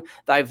into,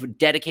 that I've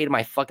dedicated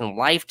my fucking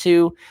life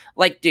to.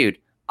 Like, dude,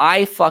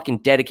 I fucking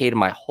dedicated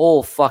my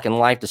whole fucking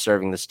life to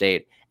serving the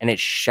state, and it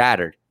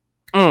shattered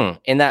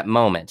in that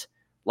moment.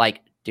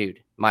 Like,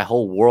 dude, my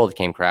whole world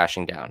came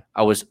crashing down.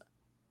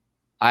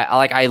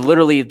 I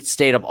literally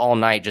stayed up all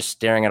night just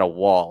staring at a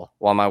wall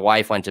while my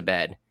wife went to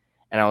bed,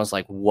 and I was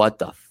like, what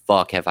the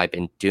fuck have I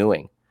been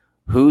doing?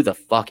 Who the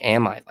fuck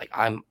am I? Like,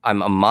 I'm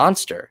a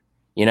monster,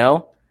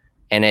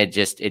 And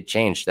it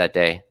changed that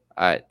day.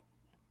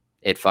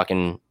 It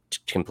fucking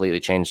completely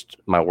changed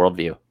my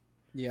worldview.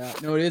 Yeah,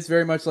 no, it is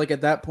very much like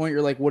at that point,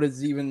 you're like, what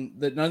is even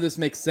that? None of this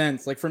makes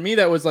sense. Like for me,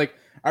 that was like,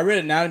 I read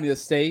Anatomy of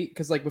the State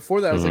because like before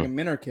that I was like a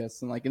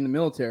minarchist and like in the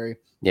military.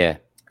 Yeah.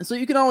 And so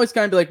you can always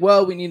kind of be like,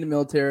 well, we need a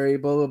military,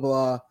 blah, blah,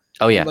 blah.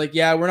 Oh, yeah. And like,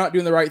 yeah, we're not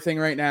doing the right thing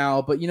right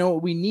now, but you know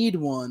what? We need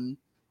one.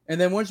 And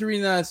then once you're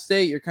reading that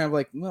state, you're kind of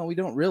like, well, we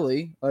don't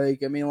really.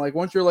 Like, I mean, like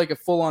once you're like a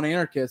full-on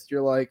anarchist,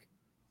 you're like,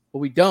 well,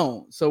 we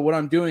don't. So what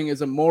I'm doing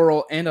is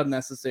immoral and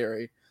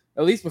unnecessary.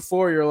 At least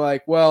before you're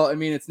like, well, I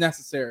mean, it's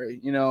necessary,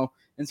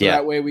 And so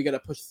that way we got to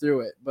push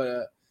through it.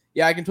 But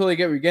yeah, I can totally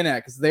get what you're getting at.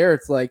 Because there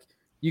it's like,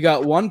 you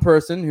got one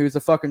person who's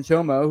a fucking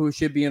chomo who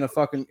should be in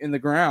the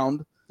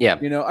ground. Yeah.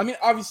 I mean,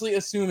 obviously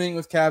assuming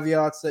with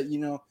caveats that,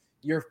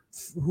 you're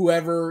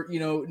whoever,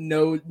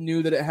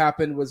 knew that it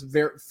happened was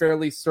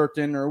fairly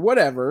certain or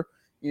whatever,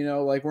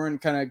 like we're in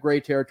kind of gray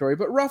territory,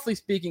 but roughly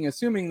speaking,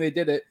 assuming they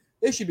did it,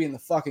 they should be in the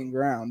fucking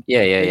ground.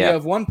 Yeah. You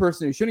have one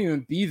person who shouldn't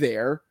even be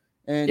there.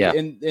 And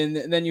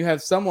then you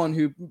have someone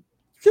who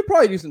should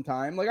probably do some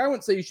time. Like, I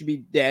wouldn't say you should be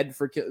dead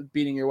for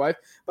beating your wife,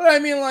 but I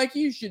mean, like,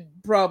 you should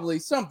probably,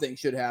 something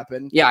should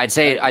happen. Yeah. I'd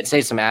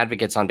say some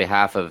advocates on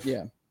behalf of,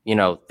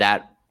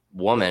 that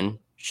woman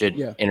should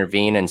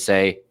intervene and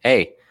say,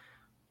 hey,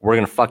 we're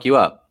going to fuck you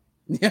up.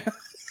 Yeah.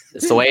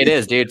 It's the way it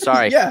is, dude.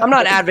 Sorry. Yeah. I'm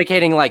not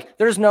advocating like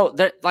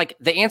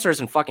the answer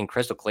isn't fucking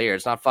crystal clear.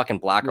 It's not fucking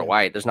black or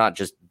white. There's not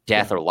just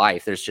death or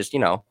life. There's just,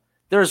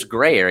 there's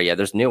gray area.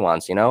 There's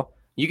nuance,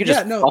 you could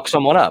just fuck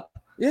someone up.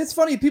 Yeah, it's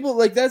funny. People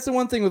like, that's the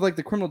one thing with like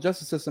the criminal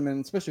justice system,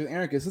 and especially with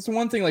anarchists. It's the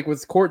one thing like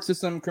with court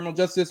system, criminal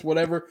justice,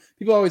 whatever.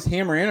 People always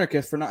hammer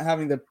anarchists for not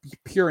having the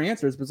pure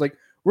answers. But it's like,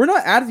 we're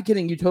not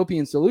advocating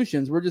utopian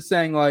solutions. We're just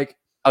saying like,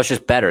 it's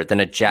just better than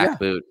a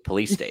jackboot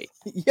police state.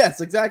 Yes,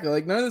 exactly.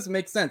 Like none of this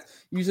makes sense.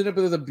 You end up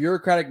with a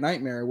bureaucratic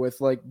nightmare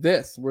with like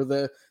this, where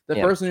the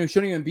person who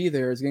shouldn't even be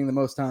there is getting the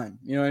most time.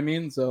 You know what I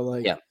mean? So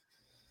like,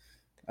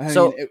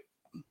 go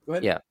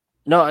ahead. Yeah.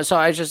 No, so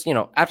I just,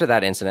 after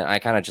that incident, I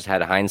kind of just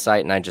had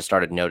hindsight and I just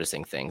started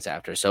noticing things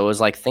after. So it was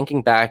like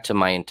thinking back to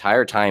my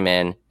entire time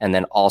in and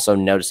then also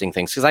noticing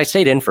things because I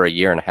stayed in for a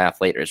year and a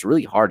half later. It's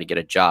really hard to get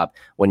a job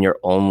when you're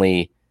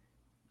only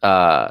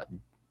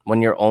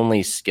when your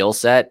only skill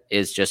set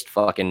is just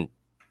fucking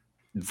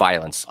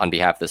violence on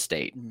behalf of the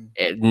state.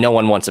 No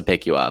one wants to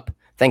pick you up.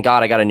 Thank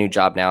God I got a new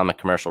job now. I'm a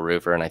commercial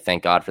roofer, and I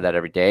thank God for that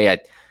every day. I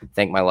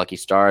thank my lucky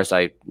stars.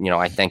 I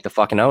thank the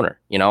fucking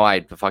owner.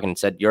 I fucking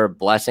said, you're a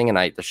blessing, and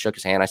I shook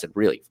his hand. I said,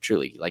 really,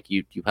 truly, like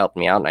you helped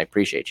me out, and I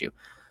appreciate you.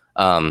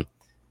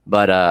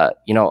 But I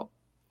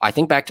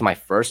think back to my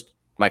first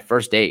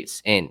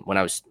days in when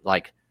I was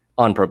like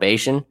on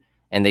probation,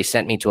 and they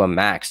sent me to a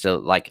max to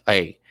like,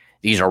 hey,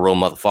 these are real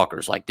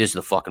motherfuckers. Like, this is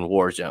the fucking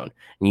war zone,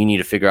 and you need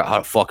to figure out how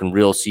to fucking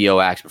real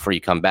CO acts before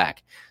you come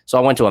back. So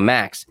I went to a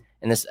max,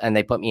 and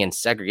they put me in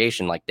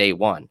segregation like day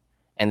one.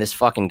 And this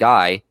fucking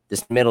guy,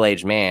 this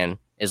middle-aged man,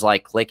 is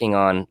like clicking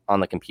on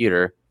the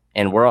computer.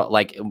 And we're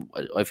like,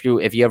 if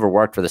you ever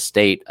worked for the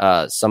state,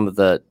 some of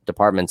the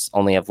departments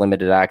only have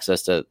limited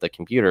access to the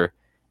computer.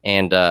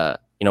 And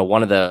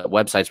one of the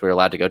websites we were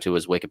allowed to go to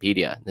was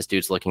Wikipedia. This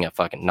dude's looking at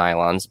fucking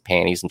nylons,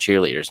 panties, and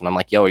cheerleaders. And I'm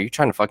like, yo, are you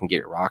trying to fucking get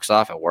your rocks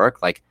off at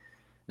work? Like,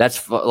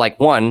 that's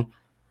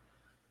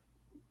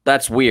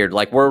that's weird.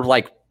 Like, we're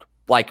like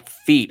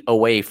feet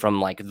away from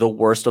like the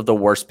worst of the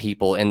worst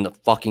people in the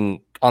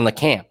fucking on the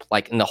camp,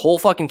 like in the whole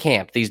fucking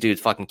camp. These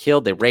dudes fucking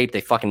killed, they raped, they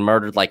fucking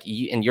murdered, like,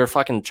 and you're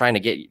fucking trying to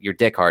get your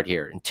dick hard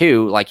here. And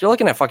two, like, you're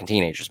looking at fucking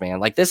teenagers, man.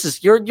 Like, this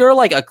is you're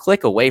like a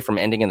click away from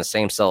ending in the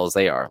same cell as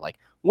they are. Like,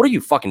 what are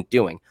you fucking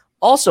doing?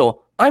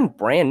 Also, I'm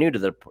brand new to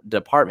the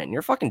department, and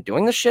you're fucking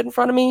doing this shit in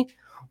front of me.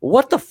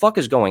 What the fuck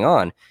is going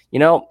on?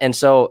 And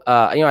so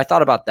I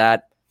thought about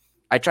that.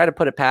 I try to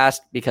put it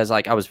past because,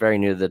 like, I was very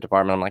new to the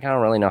department. I'm like, I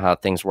don't really know how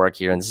things work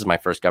here, and this is my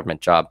first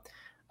government job.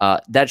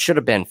 That should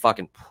have been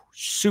fucking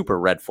super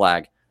red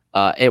flag.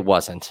 It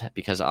wasn't,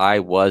 because I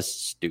was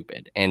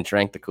stupid and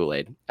drank the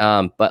Kool-Aid.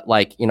 But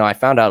like, I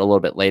found out a little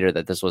bit later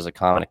that this was a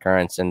common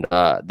occurrence, and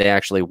they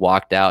actually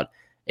walked out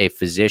a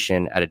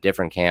physician at a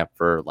different camp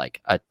for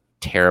like a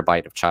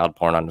terabyte of child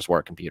porn on his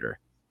work computer.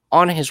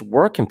 On his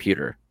work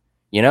computer,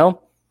 the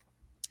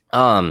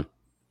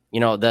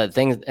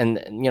thing, and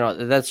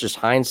that's just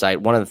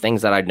hindsight. One of the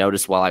things that I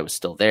noticed while I was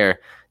still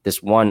there,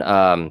 this one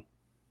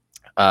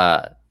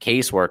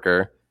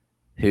caseworker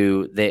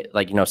who they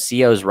like,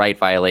 COs write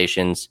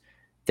violations.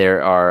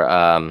 There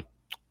are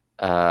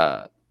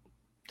there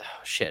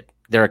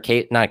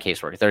are not a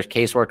caseworker. There's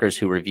caseworkers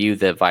who review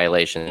the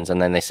violations,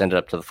 and then they send it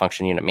up to the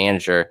function unit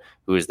manager,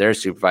 who is their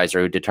supervisor,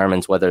 who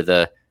determines whether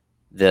the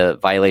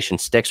violation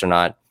sticks or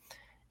not.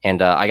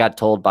 And I got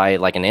told by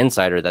like an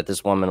insider that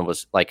this woman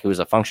was like, who was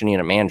a function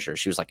unit manager.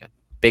 She was like a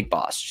big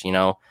boss,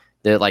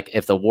 They're like,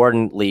 if the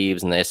warden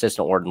leaves and the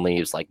assistant warden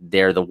leaves, like,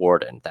 they're the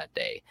warden that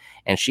day.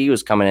 And she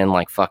was coming in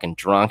like fucking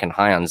drunk and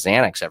high on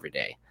Xanax every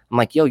day. I'm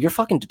like, yo, you're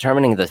fucking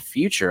determining the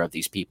future of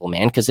these people,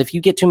 man. Because if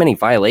you get too many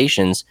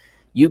violations,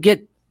 you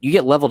get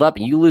leveled up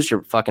and you lose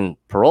your fucking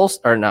parole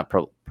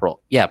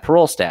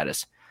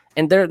status.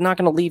 And they're not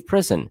going to leave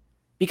prison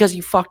because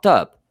you fucked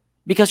up,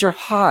 because you're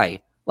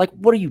high. Like,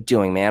 what are you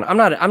doing, man?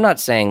 I'm not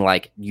saying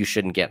like you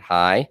shouldn't get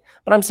high,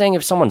 but I'm saying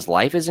if someone's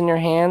life is in your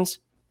hands,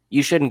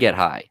 you shouldn't get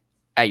high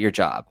at your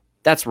job.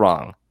 That's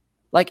wrong.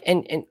 Like,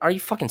 and are you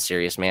fucking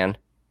serious, man?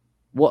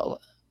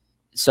 Well,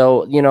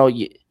 so,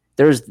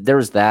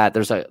 there's that.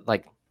 There's a,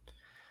 like,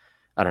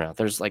 I don't know.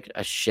 There's like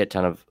a shit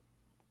ton of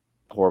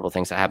horrible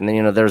things that happen.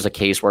 Then, there's a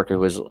caseworker who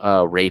was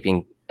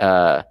raping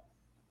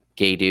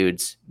gay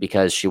dudes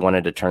because she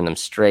wanted to turn them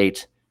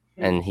straight.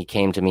 And he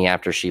came to me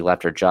after she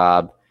left her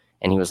job,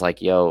 and he was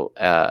like, yo,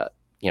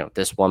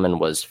 this woman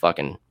was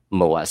fucking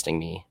molesting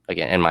me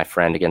again and my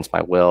friend against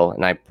my will.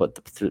 And I put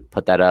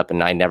that up,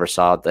 and I never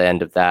saw the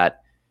end of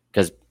that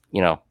because,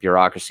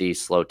 bureaucracy,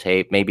 slow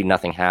tape, maybe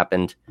nothing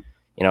happened.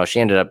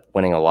 She ended up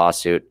winning a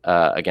lawsuit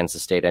against the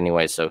state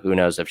anyway. So who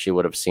knows if she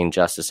would have seen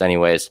justice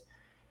anyways.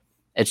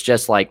 It's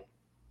just like,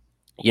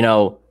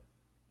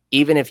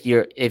 even if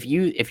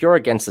you're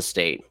against the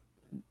state,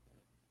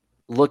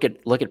 look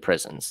at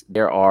prisons.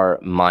 There are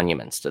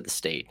monuments to the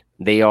state.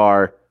 There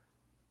are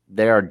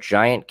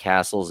giant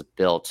castles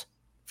built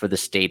for the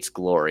state's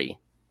glory,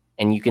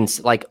 and you can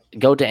like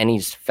go to any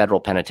federal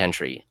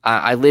penitentiary.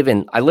 I live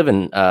in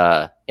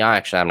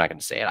actually, I'm not going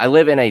to say it. I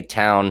live in a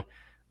town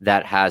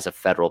that has a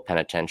federal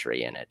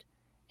penitentiary in it,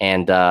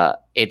 and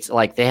it's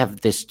like they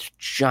have this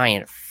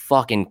giant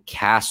fucking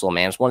castle,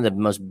 man. It's one of the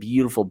most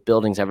beautiful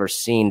buildings I've ever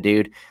seen,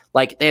 dude.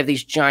 Like, they have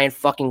these giant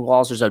fucking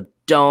walls. There's a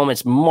dome.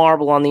 It's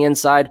marble on the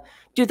inside,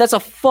 dude. That's a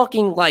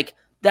fucking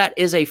that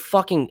is a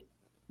fucking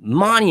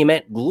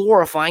monument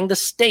glorifying the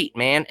state,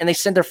 man. And they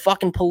send their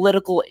fucking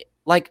political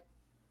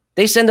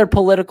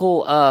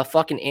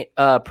fucking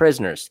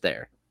prisoners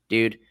there,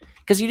 dude.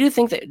 Because do you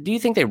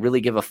think they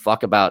really give a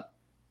fuck about,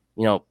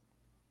 I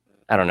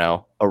don't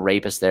know, a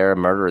rapist there, a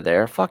murderer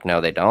there? Fuck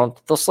no, they don't.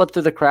 They'll slip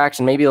through the cracks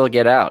and maybe they'll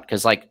get out.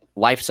 Because like,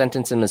 life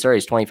sentence in Missouri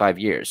is 25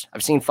 years.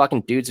 I've seen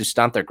fucking dudes who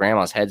stomped their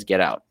grandma's heads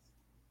get out.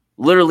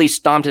 Literally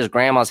stomped his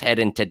grandma's head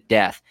into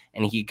death,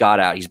 and he got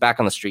out. He's back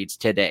on the streets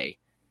today.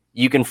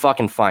 You can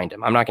fucking find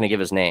him. I'm not going to give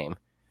his name.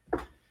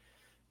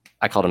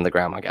 I called him the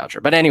grandma gouger.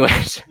 But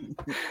anyways.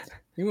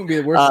 He wouldn't be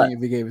the worst thing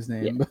if he gave his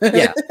name.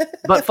 Yeah.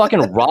 But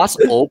fucking Ross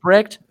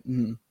Ulbricht,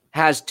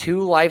 has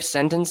 2 life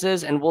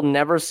sentences and will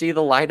never see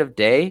the light of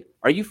day?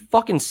 Are you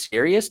fucking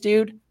serious,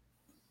 dude?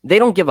 They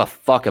don't give a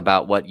fuck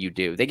about what you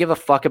do. They give a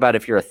fuck about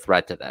if you're a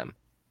threat to them.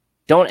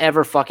 Don't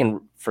ever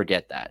fucking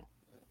forget that.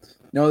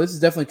 No, this is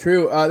definitely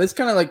true. This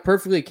kind of like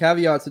perfectly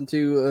caveats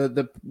into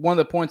the one of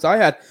the points I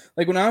had.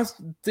 Like when I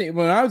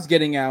was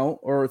getting out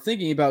or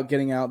thinking about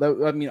getting out,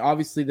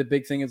 obviously the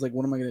big thing is like,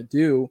 what am I going to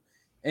do?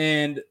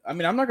 And I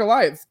mean, I'm not gonna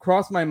lie, it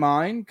crossed my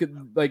mind,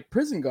 like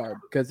prison guard,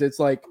 because it's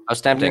like, I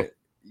was tempting.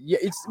 Yeah,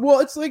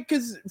 it's like,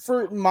 because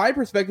for my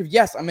perspective,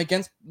 yes, I'm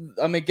against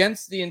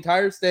the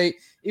entire state,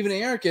 even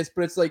anarchists,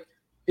 but it's like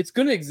it's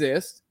gonna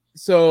exist.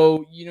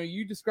 So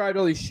you described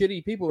all these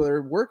shitty people that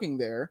are working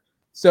there.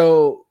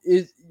 So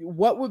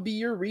what would be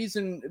your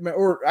reason,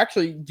 or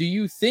actually, do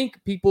you think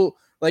people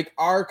like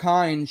our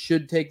kind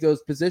should take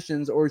those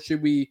positions, or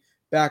should we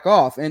back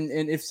off? And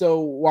if so,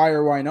 why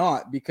or why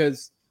not?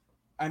 Because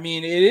I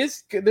mean,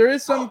 there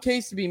is some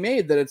case to be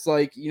made that it's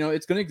like,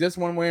 it's going to exist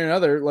one way or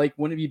another. Like,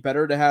 wouldn't it be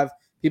better to have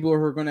people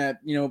who are going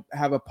to,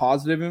 have a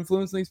positive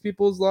influence in these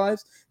people's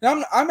lives?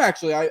 And I'm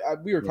actually,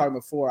 we were talking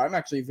before, I'm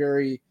actually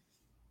very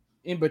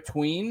in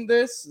between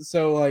this.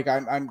 So like,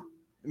 I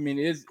mean,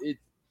 it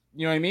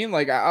you know what I mean?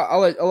 Like,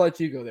 I'll let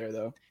you go there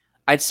though.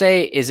 I'd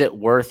say, is it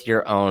worth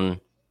your own?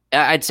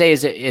 I'd say,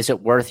 is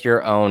it worth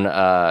your own,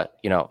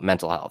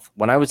 mental health?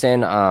 When I was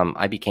in,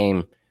 I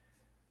became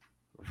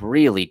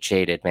really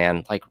jaded,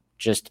 man. Like,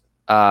 just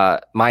I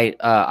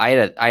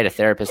had a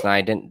therapist,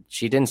 and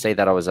she didn't say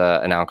that I was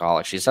an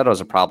alcoholic. She said I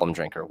was a problem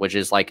drinker, which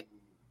is like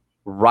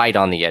right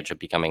on the edge of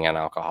becoming an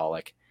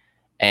alcoholic.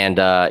 And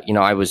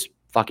I was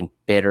fucking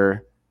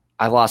bitter.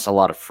 I lost a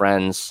lot of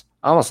friends.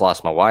 I almost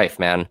lost my wife,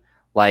 man.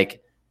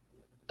 Like,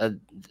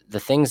 the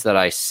things that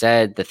I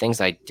said, the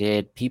things I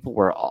did, people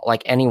were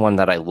like, anyone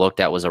that I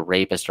looked at was a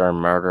rapist or a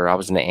murderer. I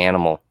was an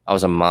animal. I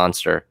was a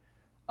monster.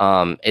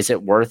 Is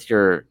it worth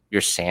your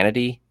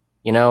sanity?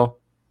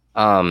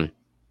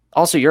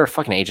 Also, you're a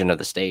fucking agent of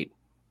the state.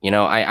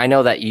 I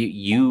know that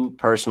you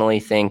personally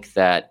think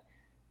that,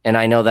 and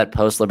I know that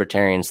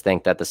post-libertarians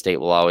think that the state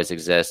will always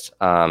exist.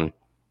 I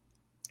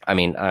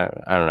mean, I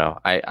don't know.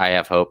 I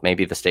have hope.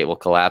 Maybe the state will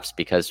collapse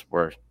because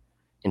we're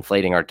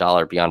inflating our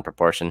dollar beyond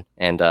proportion,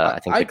 and I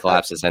think the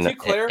collapse is imminent.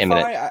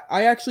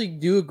 I actually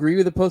do agree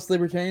with the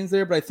post-libertarians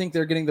there, but I think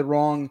they're getting the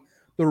wrong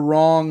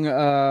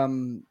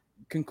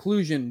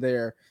conclusion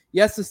there.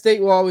 Yes, the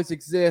state will always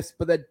exist,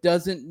 but that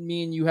doesn't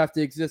mean you have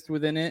to exist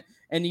within it.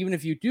 And even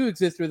if you do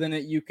exist within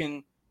it, you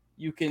can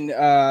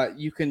how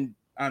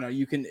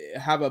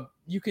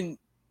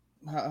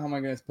am I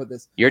going to put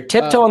this? You're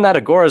tiptoeing that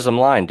agorism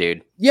line,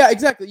 dude. Yeah,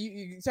 exactly.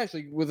 It's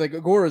actually with like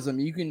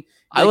agorism, you can. Like,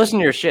 I listen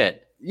to your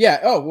shit. Yeah.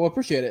 Oh, well,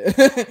 appreciate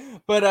it.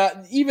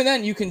 But even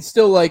then, you can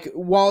still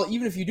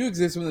even if you do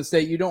exist within the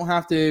state, you don't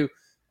have to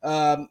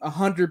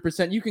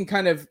 100%. You can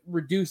kind of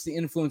reduce the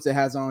influence it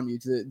has on you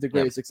to the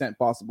greatest extent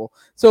possible.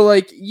 So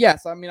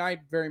yes, I mean, I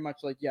very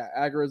much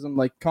agorism.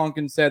 Like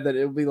Konkin said that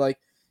it would be like,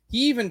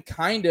 he even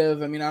kind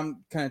of, I mean,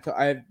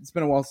 it's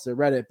been a while since I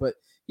read it, but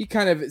he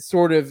kind of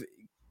sort of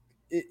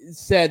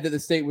said that the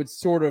state would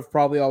sort of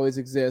probably always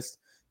exist,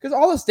 because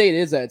all the state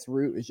is at its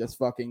root is just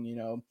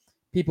fucking,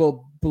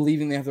 people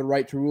believing they have the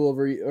right to rule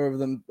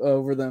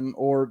over them,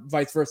 or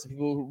vice versa,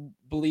 people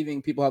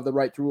believing people have the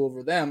right to rule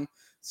over them.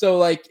 So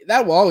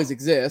that will always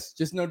exist,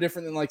 just no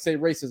different than say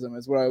racism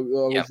is what I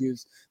always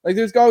use. Like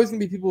there's always gonna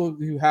be people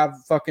who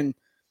have fucking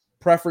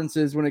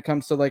preferences when it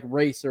comes to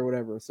race or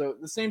whatever. So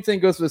the same thing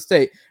goes for the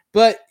state,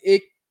 but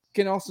it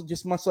can also,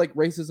 just much like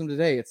racism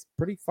today, it's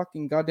pretty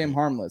fucking goddamn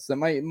harmless. That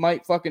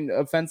might fucking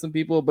offend some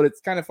people, but it's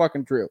kind of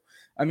fucking true.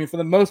 I mean, for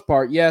the most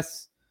part,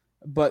 yes,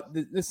 but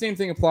the same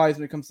thing applies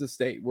when it comes to the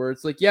state, where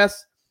it's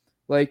yes,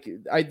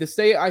 the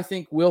state I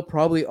think will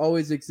probably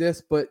always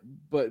exist, but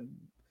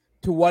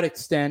to what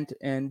extent,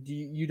 and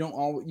you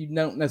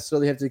don't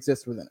necessarily have to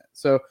exist within it.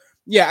 So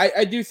yeah,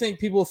 I do think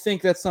people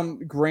think that's some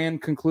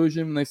grand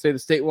conclusion when they say the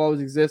state will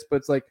always exist,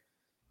 but it's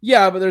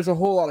yeah, but there's a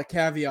whole lot of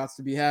caveats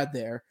to be had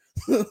there.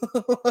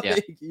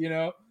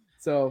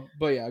 So,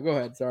 but yeah, go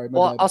ahead. Sorry.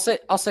 Well, bad.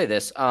 I'll say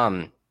this.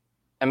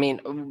 I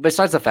mean,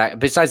 besides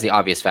the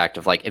obvious fact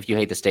of if you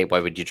hate the state, why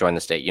would you join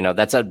the state?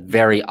 That's a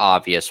very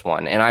obvious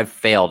one. And I've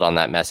failed on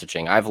that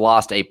messaging. I've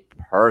lost a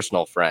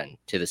personal friend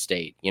to the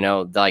state,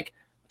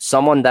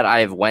 someone that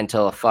I've went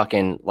to a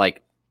fucking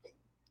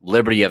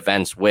Liberty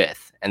events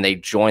with, and they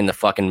joined the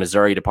fucking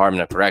Missouri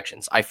Department of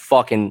Corrections.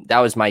 That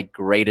was my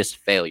greatest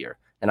failure,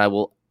 and I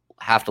will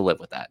have to live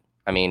with that.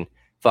 I mean,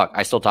 fuck,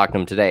 I still talk to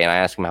him today, and I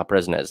ask him how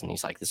prison is, and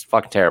he's like, this is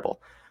fucking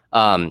terrible.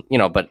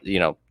 But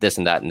this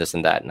and that and this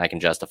and that, and I can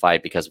justify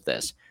it because of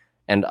this.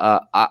 And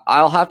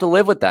I'll have to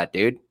live with that,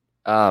 dude.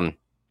 But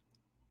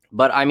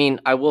I mean,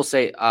 I will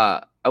say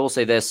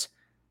this.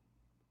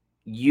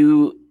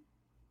 You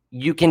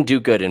can do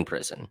good in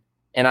prison.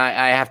 And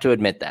I have to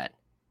admit that.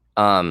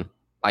 I'm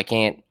not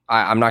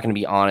going to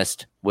be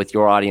honest with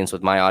your audience,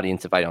 with my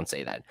audience, if I don't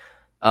say that.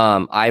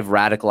 I've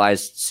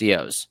radicalized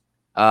COs.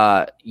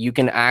 You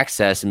can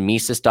access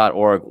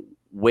Mises.org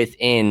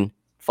within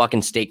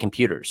fucking state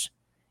computers.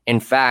 In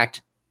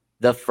fact,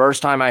 the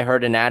first time I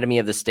heard Anatomy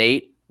of the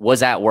State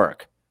was at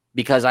work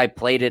because I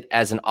played it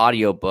as an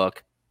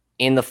audiobook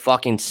in the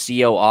fucking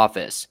CO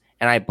office.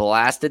 And I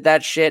blasted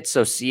that shit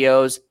so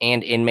COs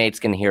and inmates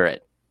can hear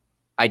it.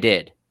 I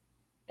did.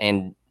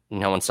 And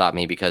no one stopped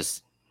me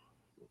because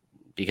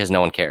no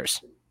one cares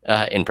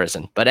in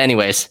prison. But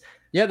anyways.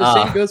 Yeah, the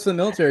same goes for the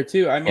military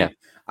too. I mean, yeah.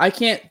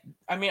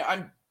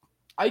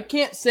 I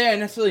can't say I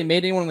necessarily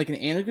made anyone like an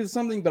anarchist or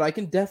something, but I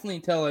can definitely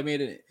tell I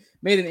made an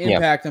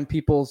impact on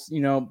people's,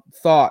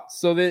 thoughts.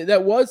 So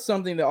that was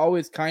something that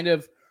always kind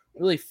of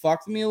really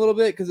fucked me a little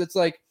bit, because it's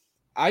like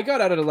I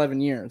got out at 11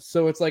 years.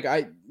 So it's like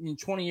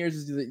 20 years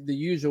is the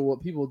usual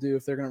what people do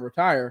if they're going to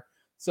retire.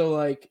 So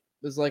like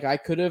it's like I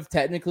could have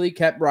technically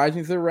kept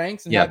rising through the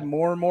ranks and had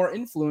more and more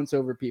influence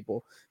over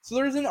people. So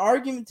there's an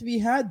argument to be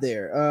had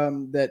there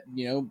that,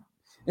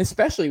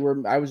 especially where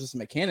I was just a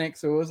mechanic.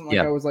 So it wasn't like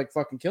I was like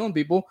fucking killing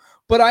people,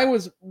 but I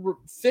was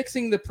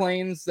fixing the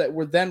planes that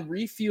would then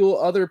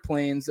refuel other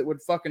planes that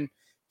would fucking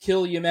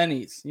kill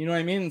Yemenis. You know what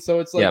I mean? So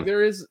it's like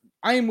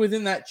I am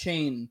within that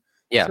chain.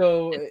 Yeah.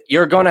 So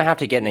you're going to have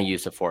to get in a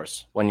use of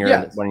force when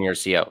you're when you're a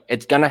CO.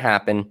 It's going to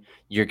happen.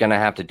 You're going to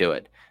have to do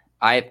it.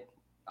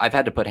 I've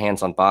had to put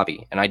hands on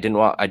Bobby, and I did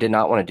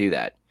not want to do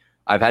that.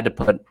 I've had to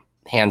put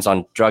hands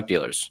on drug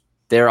dealers.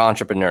 They're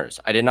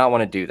entrepreneurs. I did not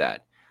want to do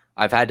that.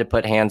 I've had to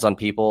put hands on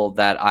people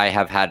that I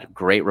have had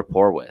great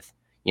rapport with.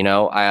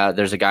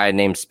 There's a guy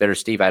named Spitter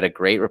Steve. I had a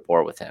great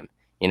rapport with him.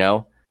 When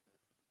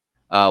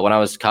I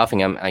was cuffing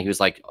him, he was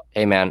like,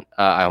 "Hey man,"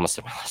 I almost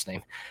said my last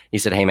name. He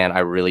said, "Hey man,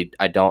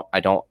 I don't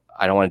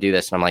want to do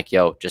this." And I'm like,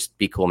 "Yo, just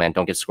be cool, man.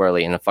 Don't get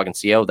squirrely." And the fucking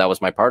CO, that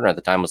was my partner at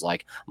the time, was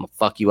like, "I'm gonna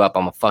fuck you up.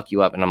 I'm gonna fuck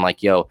you up." And I'm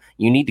like, "Yo,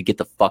 you need to get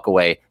the fuck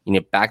away. You need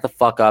to back the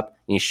fuck up.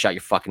 You need to shut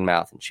your fucking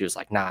mouth." And she was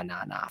like, nah,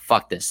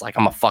 fuck this. Like,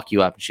 I'm gonna fuck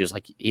you up. And she was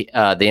like,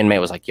 the inmate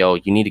was like, "Yo,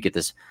 you need to get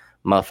this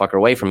motherfucker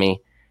away from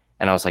me."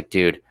 And I was like,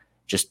 "Dude,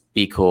 just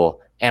be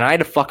cool." And I had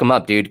to fuck him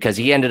up, dude, because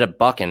he ended up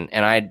bucking,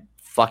 and I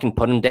fucking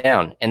put him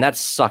down. And that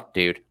sucked,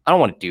 dude. I don't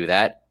want to do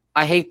that.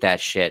 I hate that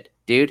shit,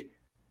 dude.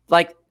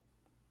 Like,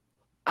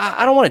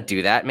 I don't want to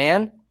do that,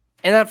 man.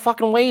 And that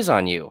fucking weighs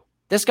on you.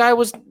 This guy he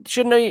was a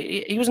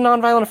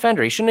nonviolent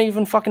offender. He shouldn't have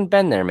even fucking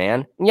been there,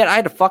 man. And yet I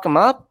had to fuck him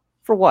up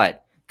for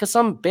what? Because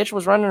some bitch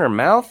was running her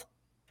mouth?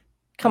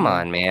 Come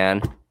on,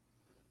 man.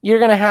 You're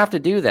going to have to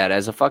do that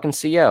as a fucking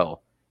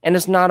CO. And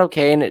it's not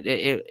okay. And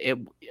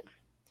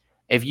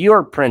if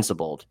you're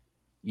principled,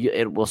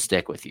 it will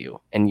stick with you.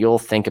 And you'll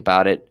think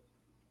about it.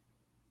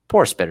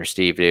 Poor Spitter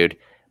Steve, dude.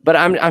 But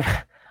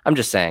I'm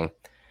just saying.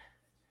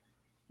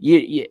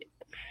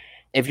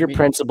 If you're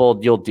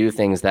principled, you'll do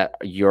things that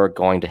you're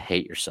going to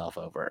hate yourself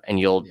over, and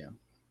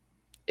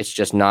it's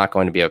just not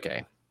going to be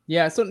okay.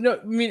 Yeah. So no,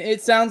 I mean,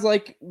 it sounds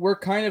like we're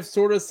kind of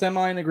sort of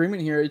semi in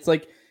agreement here. It's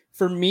like,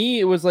 for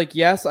me, it was like,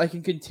 yes, I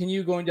can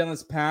continue going down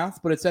this path,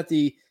 but it's at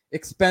the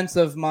expense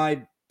of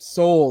my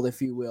soul, if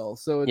you will.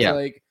 So it's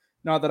like,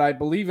 not that I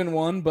believe in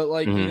one, but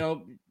like, you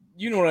know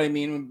what I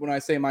mean when I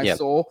say my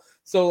soul.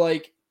 So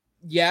like,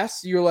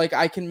 yes, you're like,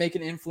 I can make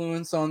an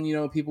influence on,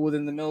 people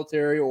within the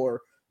military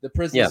or the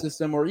prison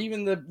system, or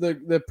even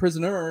the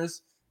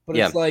prisoners, but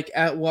it's like,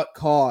 at what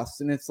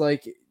cost? And it's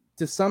like,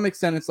 to some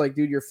extent, it's like,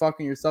 dude, you're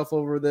fucking yourself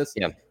over this.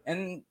 Yeah.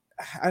 And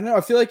I don't know,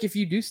 I feel like if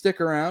you do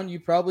stick around, you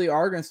probably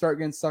are going to start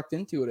getting sucked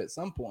into it at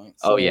some point.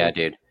 So, oh yeah,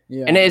 dude.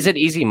 Yeah. And is it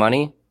easy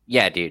money?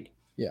 Yeah, dude.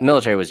 Yeah.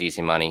 Military was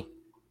easy money.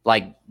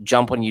 Like,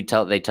 jump when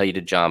they tell you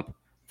to jump,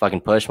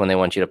 fucking push when they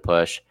want you to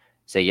push,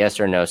 say yes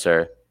or no,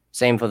 sir.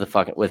 Same for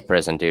with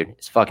prison, dude.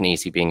 It's fucking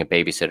easy being a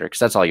babysitter, because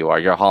that's all you are.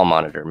 You're a hall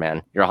monitor,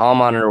 man. You're a hall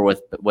monitor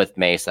with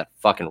mace that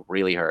fucking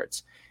really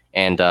hurts.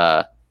 And,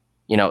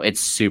 it's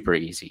super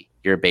easy.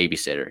 You're a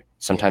babysitter.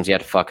 Sometimes you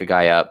have to fuck a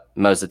guy up.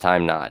 Most of the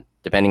time, not,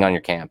 depending on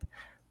your camp.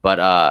 But,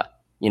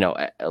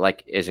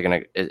 like, is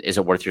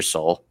it worth your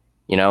soul?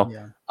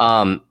 Yeah.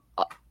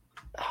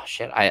 Oh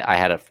shit! I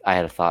had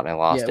a thought and I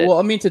lost it. Well,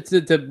 I mean,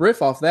 to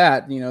riff off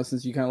that,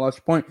 since you kind of lost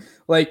your point,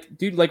 like,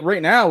 dude, like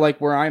right now, like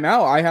where I'm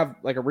out, I have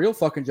like a real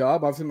fucking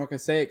job. Obviously, I'm not gonna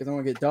say it because I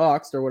want to get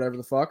doxxed or whatever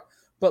the fuck.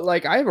 But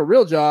like, I have a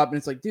real job, and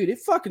it's like, dude,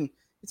 it's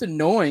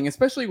annoying,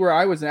 especially where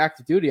I was in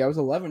active duty. I was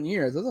 11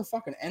 years. I was a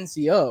fucking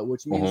NCO,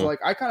 which means like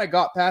I kind of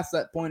got past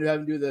that point of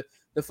having to do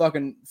the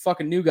fucking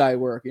new guy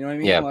work. You know what I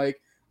mean? Yeah. Like,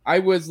 I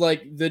was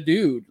like the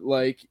dude,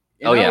 like,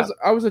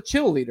 I was a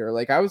chill leader.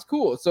 Like, I was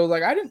cool. So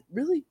like, I didn't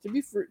really, to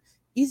be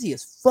easy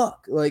as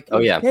fuck, like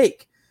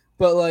cake.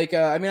 But like,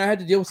 I mean, I had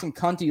to deal with some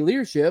cunty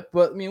leadership,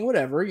 but I mean,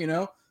 whatever,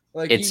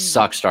 like, it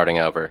sucks starting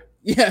over.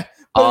 Yeah,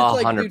 but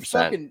it's like, 100%. Dude,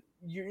 fucking,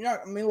 you're not.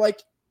 I mean, like,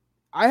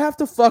 I have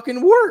to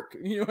fucking work.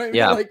 You know what I mean?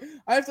 Yeah. Like,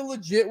 I have to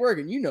legit work,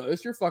 and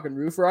this, you're fucking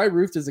roofer. I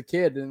roofed as a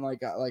kid in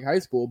like high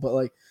school, but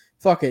like,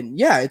 fucking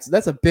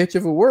that's a bitch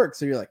of a work.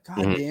 So you're like,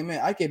 God damn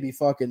it, I could be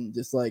fucking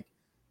just like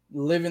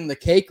living the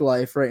cake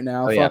life right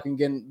now, fucking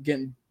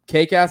getting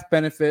cake ass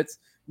benefits.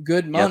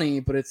 Good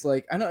money, but it's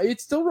like, I know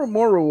it's still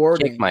more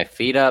rewarding. Kicked my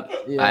feet up.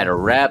 I had a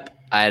rep.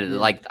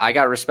 I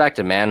got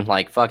respected, man.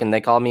 Like, fucking,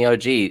 they called me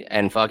OG,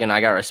 and fucking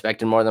I got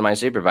respected more than my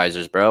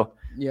supervisors, bro.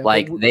 Yeah,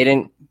 like, they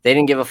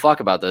didn't give a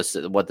fuck about this,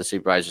 what the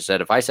supervisor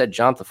said. If I said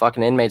jump, the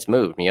fucking inmates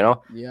moved, Yeah.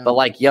 But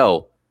like,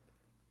 yo,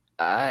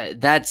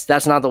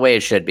 That's not the way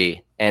it should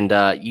be, and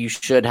you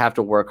should have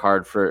to work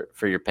hard for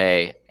your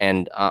pay.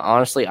 And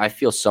honestly, I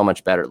feel so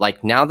much better.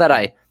 Like now that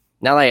I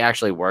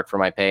actually work for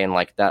my pay, and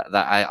like that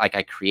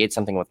I create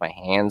something with my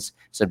hands,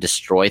 so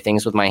destroy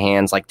things with my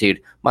hands. Like,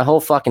 dude, my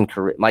whole fucking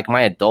career, like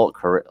my adult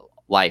career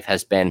life,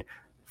 has been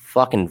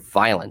fucking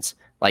violence.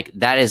 Like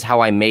that is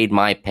how I made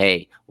my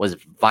pay, was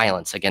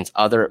violence against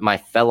my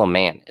fellow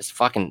man. It's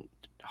fucking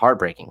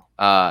heartbreaking.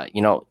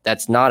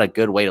 That's not a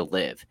good way to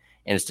live,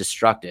 and it's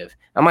destructive.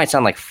 I might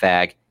sound like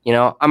fag,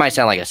 I might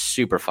sound like a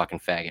super fucking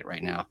faggot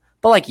right now,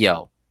 but like,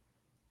 yo,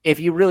 if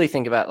you really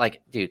think about,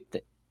 like, dude,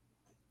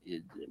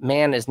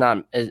 man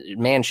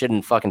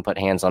shouldn't fucking put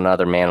hands on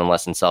another man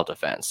unless in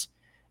self-defense.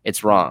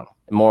 It's wrong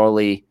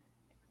morally.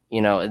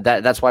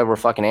 That's why we're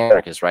fucking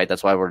anarchists, right?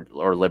 That's why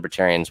or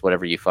libertarians,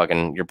 whatever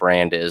your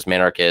brand is,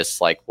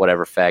 minarchists, like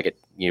whatever faggot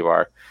you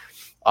are,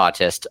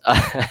 autist.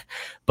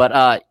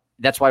 But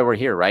that's why we're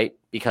here, right?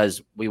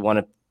 Because we want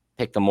to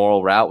pick the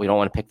moral route. We don't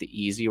want to pick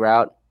the easy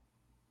route.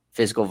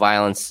 Physical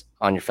violence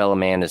on your fellow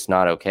man is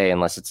not okay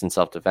unless it's in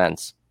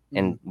self-defense.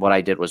 And what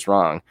I did was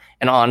wrong.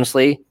 And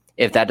honestly,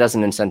 if that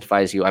doesn't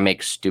incentivize you, I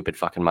make stupid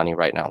fucking money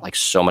right now, like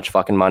so much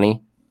fucking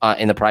money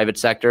in the private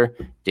sector,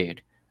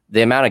 dude.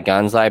 The amount of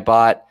guns I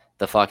bought,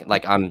 I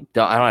don't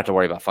have to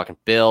worry about fucking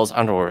bills.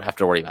 I don't have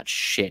to worry about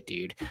shit,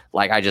 dude.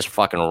 Like I just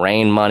fucking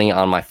rain money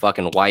on my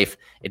fucking wife.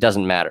 It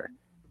doesn't matter.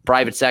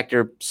 Private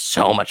sector,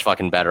 so much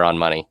fucking better on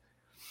money.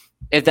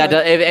 If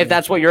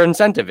that's what your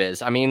incentive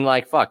is. I mean,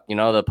 like, fuck,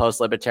 the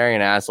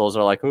post-libertarian assholes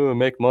are like, oh,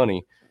 make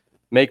money,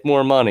 make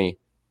more money.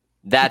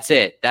 That's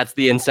it. That's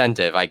the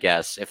incentive, I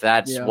guess. If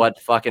that's what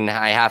fucking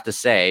I have to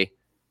say,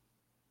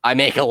 I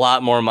make a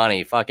lot more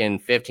money. Fucking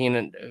 15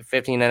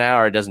 an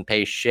hour doesn't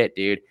pay shit,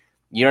 dude.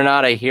 You're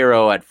not a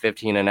hero at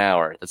 15 an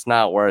hour. That's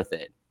not worth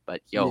it.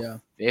 But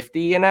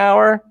 50 an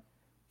hour?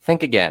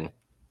 Think again.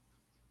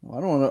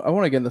 Well, I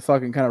want to get in the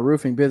fucking kind of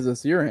roofing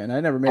business you're in.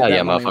 I never made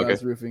that money when I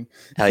was roofing.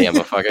 Hell yeah,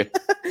 motherfucker.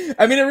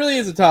 I mean, it really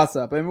is a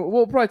toss-up, and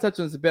we'll probably touch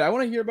on this a bit. I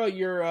want to hear about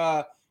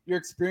your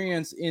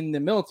experience in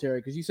the military,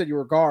 because you said you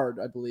were guard,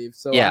 I believe.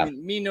 So, yeah. I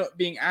mean,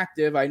 being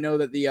active, I know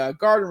that the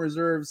guard and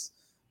reserves,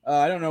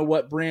 I don't know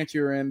what branch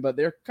you're in, but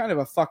they're kind of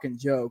a fucking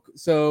joke.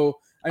 So,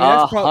 I mean,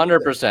 that's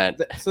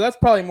 100%. So that's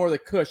probably more the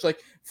cush. Like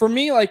for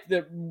me, like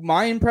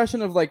my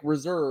impression of like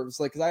reserves,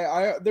 like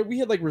we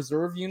had like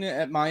reserve unit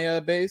at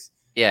my base.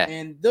 Yeah.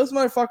 And those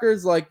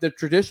motherfuckers, like the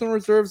traditional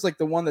reserves, like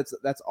the one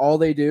that's all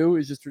they do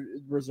is just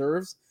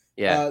reserves.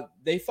 Yeah.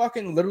 They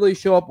fucking literally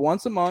show up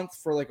once a month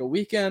for like a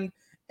weekend,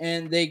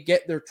 and they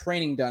get their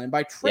training done. And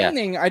by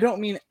training, I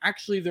don't mean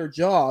actually their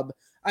job.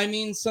 I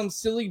mean some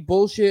silly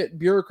bullshit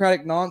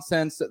bureaucratic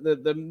nonsense that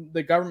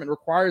the government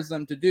requires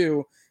them to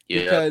do.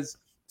 Yeah. Because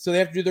so they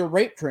have to do their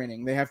rape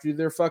training. They have to do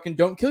their fucking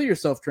don't kill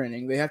yourself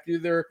training. They have to do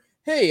their,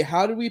 hey,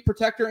 how do we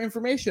protect our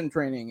information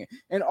training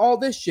and all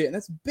this shit. And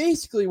that's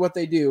basically what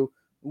they do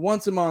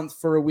once a month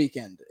for a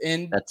weekend.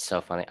 And that's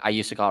so funny. I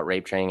used to call it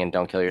rape training and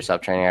don't kill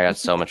yourself training. I got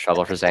so much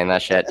trouble for saying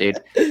that shit,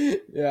 dude.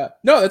 Yeah.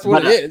 No, that's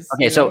what it is.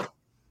 Okay,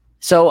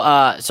 so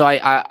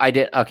I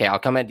did. Okay, I'll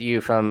come at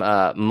you from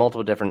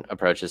multiple different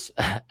approaches,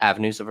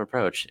 avenues of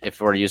approach, if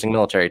we're using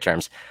military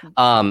terms.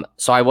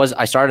 So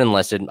I started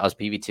enlisted. I was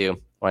PV2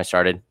 when I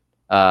started,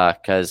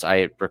 because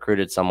I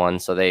recruited someone,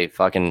 so they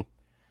fucking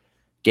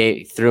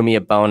threw me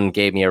a bone and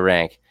gave me a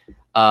rank.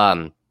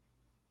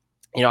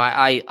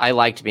 I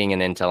liked being an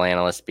intel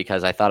analyst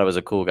because I thought I was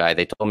a cool guy.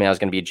 They told me I was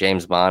going to be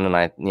James Bond, and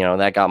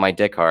that got my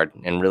dick hard.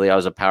 And really, I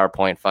was a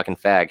PowerPoint fucking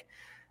fag.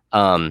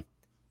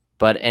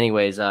 But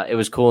anyways, it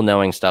was cool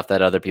knowing stuff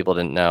that other people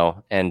didn't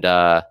know. And,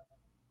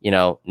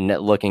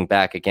 looking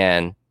back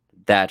again,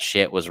 that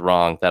shit was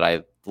wrong that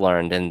I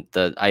learned. And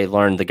I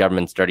learned the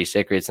government's dirty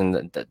secrets,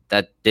 and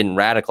that didn't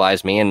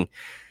radicalize me. And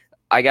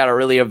I got to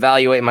really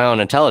evaluate my own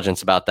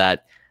intelligence about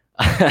that.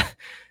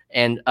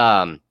 And,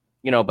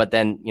 but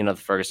then, the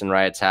Ferguson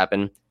riots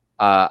happened.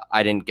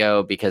 I didn't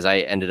go because I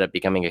ended up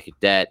becoming a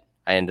cadet.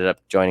 I ended up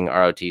joining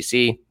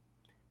ROTC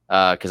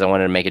because I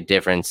wanted to make a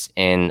difference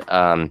in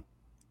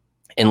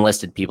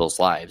enlisted people's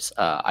lives.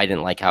 I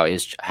didn't like how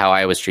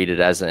I was treated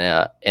as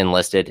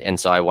enlisted, and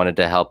so I wanted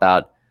to help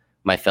out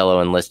my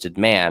fellow enlisted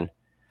man.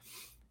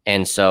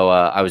 And so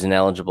I was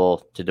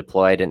ineligible to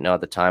deploy. I didn't know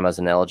at the time I was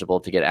ineligible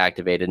to get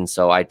activated, and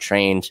so I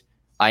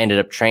ended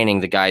up training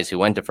the guys who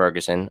went to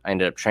Ferguson. I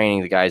ended up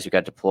training the guys who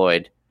got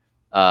deployed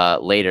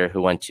later,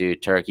 who went to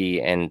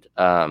Turkey and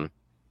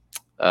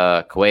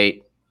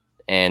Kuwait.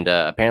 And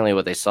apparently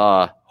what they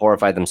saw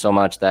horrified them so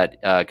much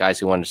that guys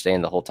who wanted to stay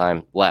in the whole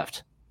time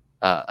left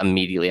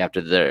immediately after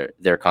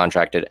their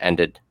contract had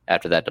ended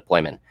after that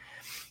deployment.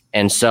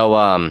 And so,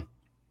 I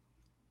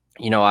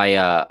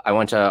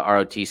went to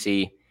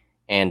ROTC,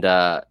 and,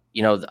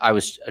 I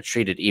was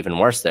treated even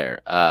worse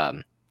there.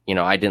 I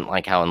didn't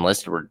like how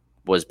enlisted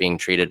was being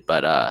treated,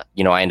 but, I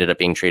ended up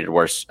being treated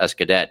worse as a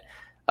cadet.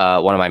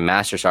 One of my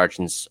master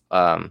sergeants,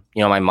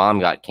 my mom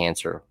got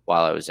cancer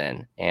while I was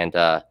in, and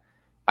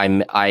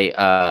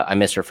I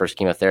missed her first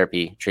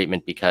chemotherapy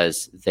treatment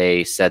because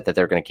they said that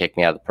they're going to kick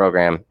me out of the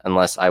program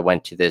unless I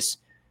went to this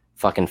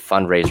fucking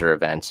fundraiser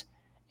event.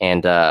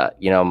 And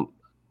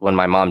when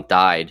my mom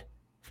died,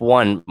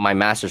 one, my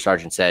master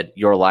sergeant said,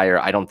 "You're a liar.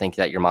 I don't think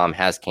that your mom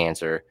has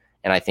cancer,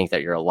 and I think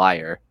that you're a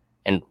liar."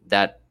 And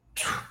that,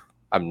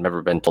 I've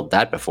never been told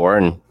that before.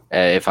 And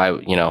if I,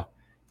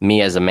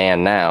 me as a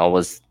man now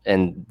was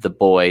in the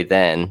boy's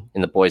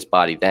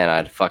body then,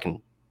 I'd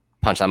fucking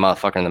punch that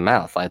motherfucker in the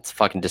mouth. It's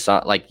fucking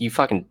you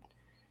fucking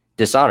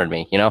dishonored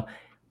me,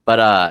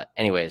 But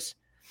anyways,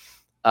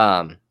 he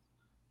called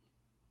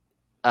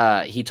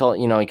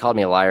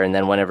me a liar, and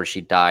then whenever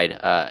she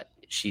died,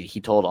 he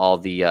told all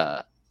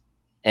the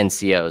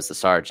NCOs, the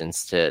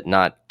sergeants, to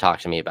not talk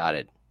to me about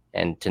it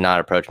and to not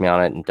approach me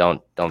on it, and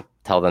don't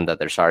tell them that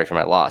they're sorry for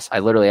my loss. I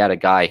literally had a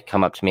guy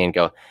come up to me and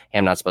go, "Hey,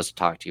 I'm not supposed to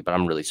talk to you, but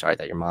I'm really sorry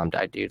that your mom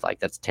died, dude. Like,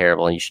 that's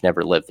terrible, and you should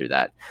never live through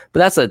that." But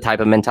that's the type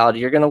of mentality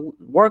you're gonna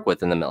work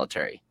with in the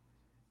military.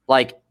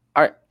 Like,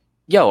 are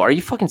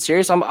you fucking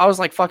serious? I was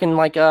like fucking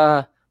like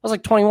I was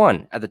like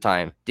 21 at the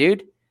time,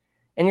 dude.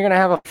 And you're gonna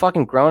have a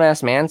fucking grown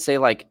ass man say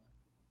like,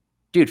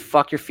 "Dude,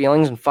 fuck your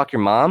feelings and fuck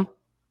your mom,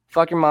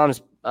 fuck your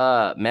mom's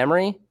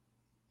memory."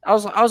 I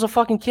was a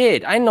fucking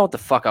kid. I didn't know what the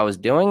fuck I was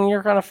doing.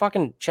 You're gonna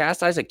fucking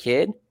chastise a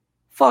kid?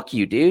 Fuck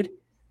you, dude.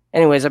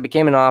 Anyways, I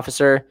became an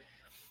officer.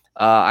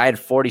 I had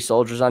 40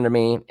 soldiers under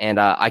me, and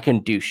I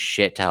couldn't do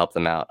shit to help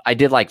them out. I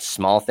did like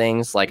small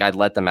things, like I'd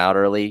let them out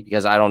early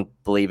because I don't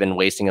believe in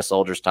wasting a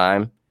soldier's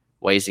time,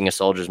 wasting a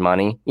soldier's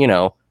money.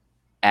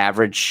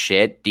 Average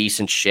shit,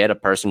 decent shit a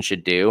person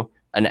should do,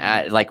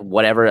 like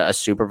whatever a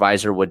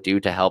supervisor would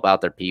do to help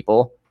out their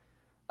people.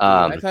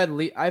 I've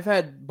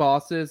had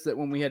bosses that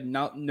when we had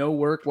no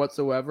work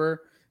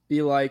whatsoever,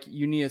 be like,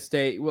 "You need to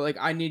stay." Well, like,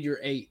 I need your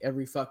 8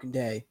 every fucking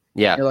day.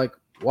 Yeah. You're like,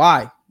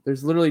 why?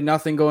 There's literally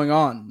nothing going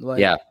on. Like,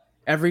 yeah.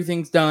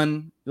 Everything's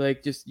done.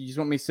 Like, you just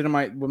want me to sit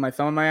with my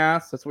thumb in my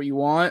ass? That's what you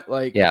want?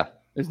 Like, yeah.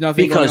 There's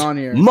nothing going on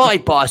here. My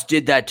boss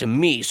did that to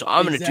me, so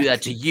I'm going to do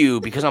that to you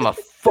because I'm a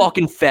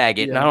fucking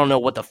faggot and I don't know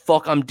what the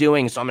fuck I'm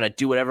doing, so I'm going to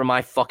do whatever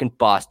my fucking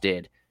boss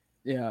did.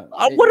 Yeah.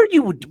 What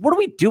are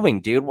we doing,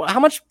 dude? How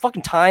much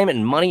fucking time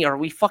and money are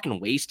we fucking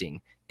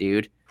wasting,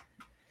 dude?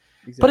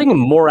 Exactly.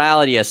 Putting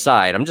morality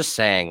aside, I'm just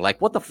saying,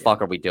 like, what the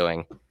fuck are we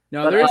doing?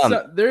 No,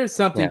 there is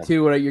something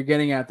to what you're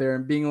getting at there,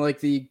 and being like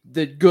the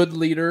good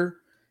leader.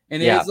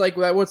 And it's like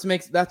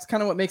that's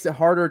kind of what makes it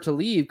harder to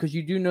leave, because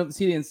you do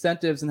see the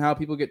incentives and how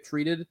people get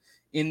treated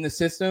in the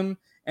system,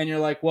 and you're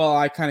like, well,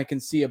 I kind of can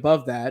see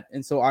above that,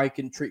 and so I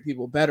can treat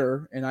people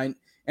better, and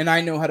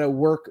I know how to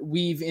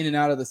weave in and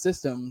out of the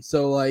system.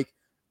 So like,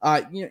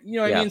 you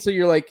know what I mean? So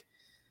you're like,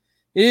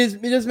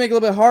 it does make it a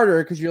little bit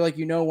harder, because you're like,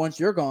 once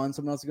you're gone,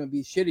 someone else is going to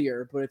be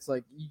shittier, but it's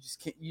like, you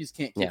just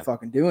can't keep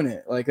fucking doing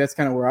it. Like, that's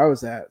kind of where I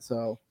was at.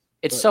 So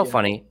it's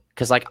funny,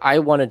 because like I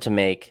wanted to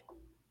make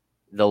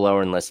the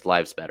lower enlisted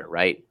lives better,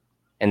 right?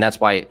 And that's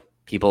why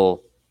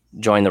people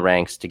join the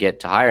ranks to get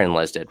to higher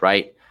enlisted,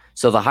 right?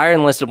 So the higher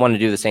enlisted want to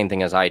do the same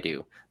thing as I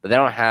do, but they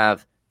don't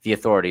have the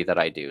authority that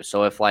I do.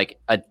 So if like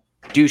a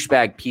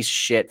douchebag piece of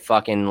shit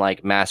fucking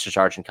like master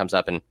sergeant comes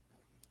up and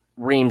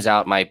reams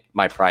out my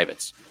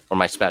privates or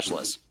my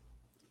specialists,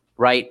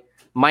 right?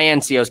 My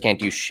NCOs can't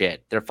do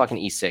shit. They're fucking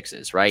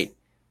E6s, right?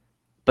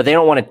 But they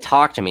don't want to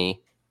talk to me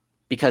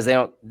because they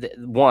don't.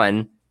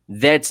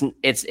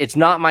 It's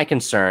not my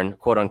concern,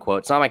 quote unquote.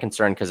 It's not my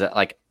concern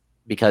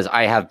because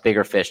I have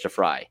bigger fish to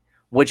fry,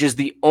 which is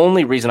the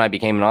only reason I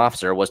became an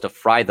officer, was to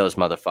fry those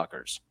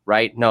motherfuckers,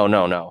 right?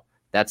 No.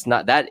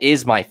 That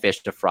is my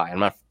fish to fry. I'm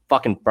gonna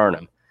fucking burn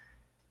them.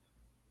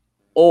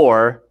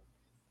 Or,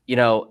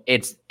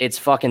 it's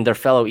fucking their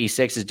fellow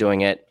E6 is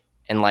doing it,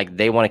 and like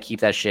they want to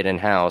keep that shit in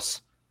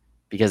house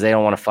because they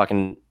don't want to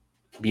fucking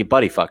be a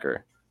buddy fucker,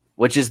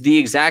 which is the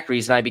exact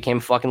reason I became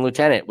a fucking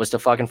lieutenant, was to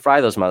fucking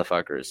fry those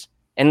motherfuckers.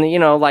 And,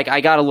 like I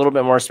got a little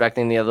bit more respect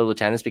than the other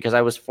lieutenants because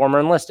I was former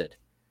enlisted.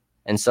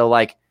 And so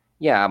like,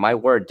 yeah, my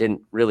word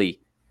didn't really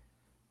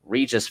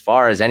reach as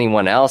far as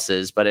anyone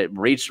else's, but it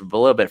reached a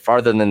little bit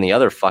farther than the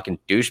other fucking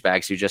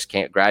douchebags who just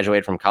can't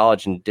graduate from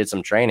college and did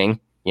some training,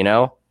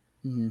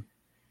 Mm-hmm.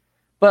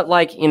 But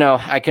like,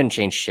 I couldn't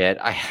change shit.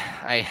 I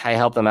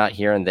help them out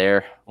here and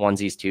there,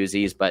 onesies,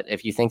 twosies. But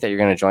if you think that you're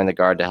going to join the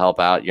Guard to help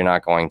out, you're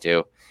not going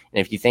to. And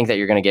if you think that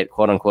you're going to get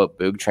quote unquote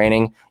boog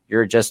training,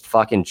 you're just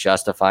fucking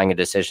justifying a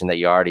decision that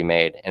you already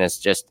made. And it's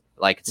just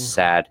like, it's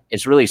sad.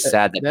 It's really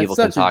sad that people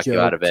can talk you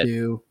out of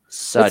it.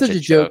 Such a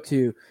joke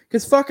too.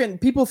 Because fucking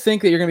people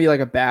think that you're going to be like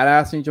a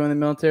badass when you join the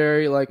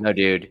military. Like, no,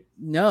 dude.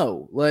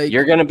 No. Like,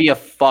 you're going to be a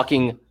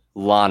fucking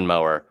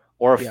lawnmower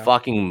or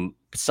fucking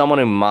someone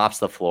who mops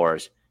the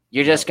floors.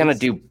 You're just going to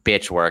do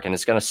bitch work, and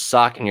it's going to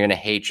suck, and you're going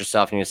to hate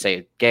yourself, and you're going to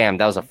say, damn,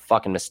 that was a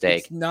fucking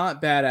mistake. It's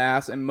not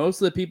badass, and most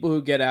of the people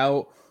who get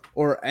out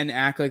and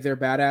act like they're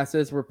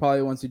badasses were probably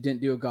the ones who didn't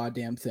do a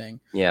goddamn thing.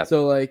 Yeah.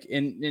 So, like,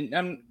 I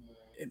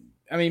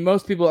mean,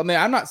 most people,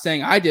 I'm not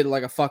saying I did,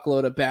 like, a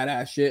fuckload of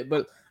badass shit,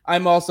 but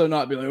I'm also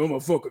not being like, oh, I'm a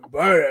fucking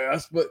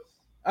badass, but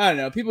I don't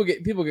know. People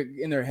get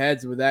in their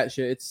heads with that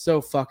shit. It's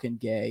so fucking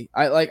gay.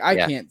 I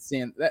can't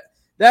stand that.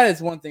 That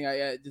is one thing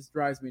it just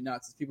drives me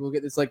nuts. Is people who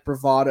get this like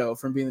bravado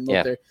from being in the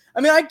military.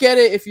 I mean, I get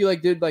it if you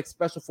like did like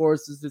special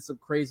forces, did some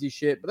crazy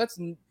shit, but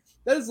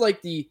that is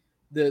like the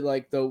the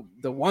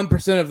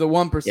 1% of the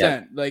 1%.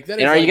 Yeah. Like that.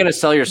 And are you going to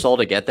sell your soul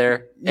to get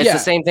there? It's the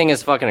same thing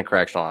as fucking a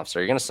correctional officer.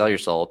 You're going to sell your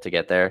soul to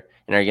get there,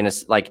 and are you going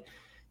to like,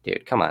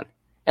 dude, come on.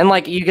 And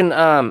like you can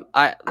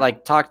I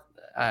like talk.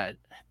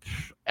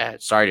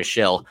 Sorry to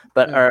shill,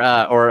 but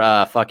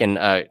or fucking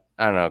I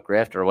don't know,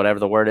 grift or whatever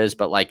the word is,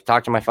 but like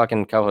talk to my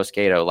fucking co-host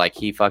Kato. Like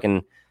he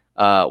fucking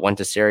went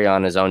to Syria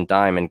on his own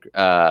dime and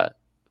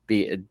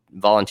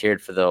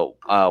volunteered for the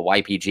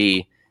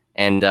YPG,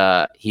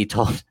 and he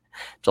told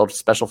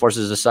special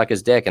forces to suck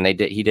his dick, and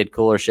he did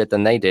cooler shit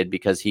than they did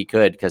because he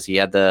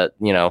had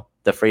the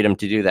freedom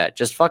to do that.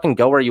 Just fucking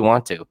go where you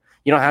want to.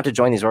 You don't have to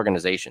join these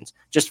organizations.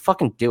 Just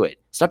fucking do it.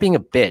 Stop being a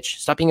bitch.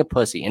 Stop being a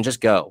pussy and just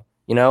go.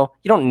 You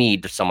don't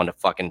need someone to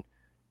fucking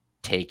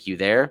take you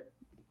there.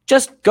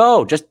 Just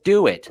go. Just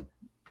do it.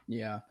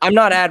 Yeah. I'm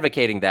not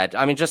advocating that.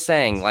 I mean, just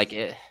saying, like,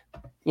 he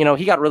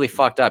got really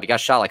fucked up. He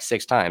got shot like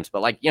 6 times,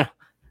 but like,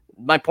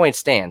 my point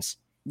stands.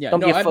 Yeah.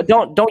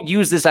 Don't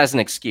use this as an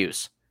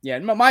excuse. Yeah.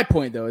 My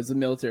point though is the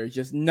military is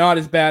just not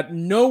as bad,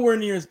 nowhere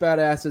near as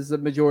badass as the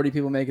majority of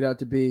people make it out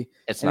to be.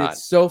 It's not.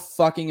 It's so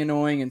fucking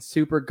annoying and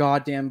super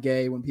goddamn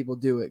gay when people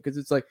do it. Cause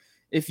it's like,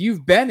 if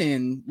you've been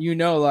in,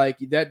 like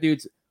that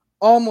dude's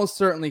almost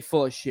certainly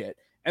full of shit.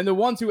 And the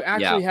ones who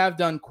actually have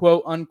done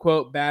quote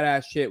unquote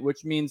badass shit,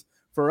 which means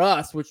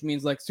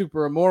like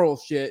super immoral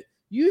shit,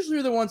 usually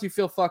are the ones who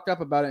feel fucked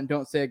up about it and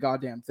don't say a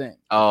goddamn thing.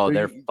 Oh,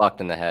 they're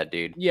fucked in the head,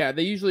 dude. Yeah,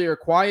 they usually are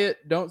quiet,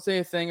 don't say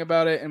a thing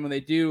about it. And when they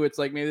do, it's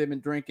like maybe they've been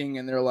drinking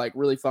and they're like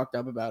really fucked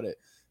up about it.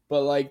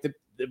 But like the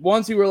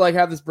ones who are like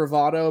have this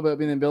bravado about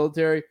being in the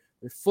military,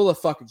 they're full of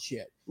fucking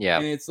shit. Yeah.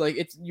 And it's like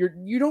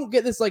you don't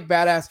get this like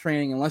badass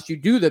training unless you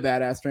do the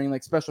badass training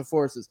like special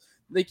forces.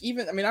 Like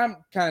I'm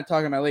kind of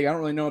talking my league. I don't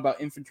really know about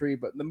infantry,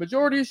 but the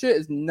majority of shit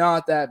is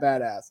not that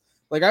badass.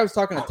 Like I was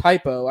talking to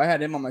Typo. I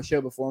had him on my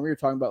show before, and we were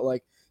talking about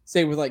like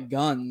say with like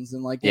guns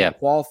and like getting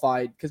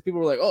qualified because people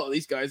were like, oh,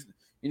 these guys,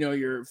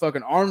 you're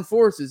fucking armed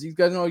forces. These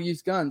guys know how to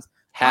use guns.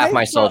 Half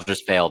my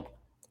soldiers failed.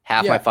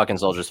 Half my fucking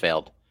soldiers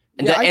failed.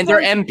 And Yeah,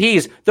 they're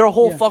MPs. Their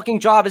whole fucking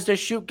job is to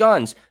shoot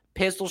guns,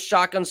 pistols,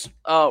 shotguns,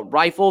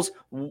 rifles.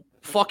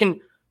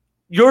 Fucking,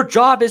 your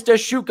job is to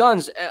shoot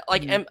guns.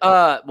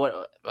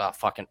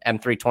 Fucking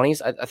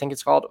M320s. I think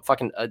it's called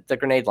fucking the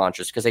grenade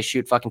launchers because they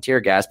shoot fucking tear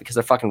gas because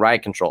they're fucking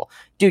riot control.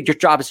 Dude, your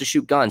job is to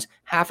shoot guns.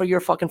 Half of you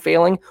are fucking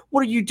failing.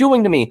 What are you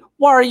doing to me?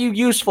 Why are you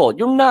useful?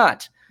 You're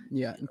not.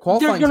 Yeah, and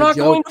qualifying's you're not a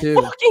joke going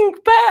too. Fucking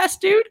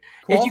fast, dude.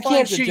 If you can't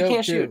Qualifying's a shoot, you joke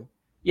can't too. shoot.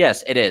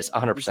 Yes, it is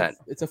 100%.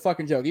 It's a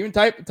fucking joke. Even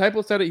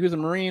Typo said it. He was a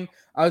Marine.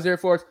 I was Air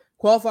Force.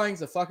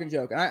 Qualifying's a fucking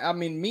joke. And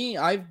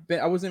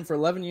I was in for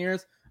 11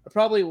 years.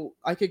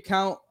 I could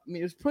count. I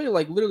mean, it was probably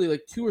like literally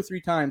like 2 or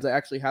 3 times I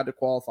actually had to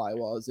qualify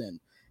while I was in.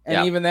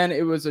 And even then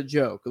it was a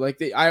joke. Like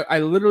I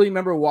literally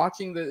remember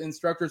watching the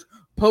instructors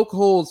poke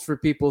holes for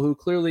people who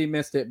clearly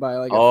missed it by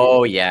like,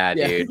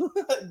 dude.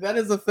 That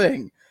is a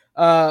thing.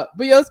 But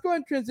yeah, let's go ahead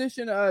and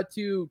transition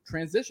to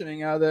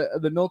transitioning out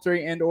of the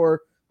military and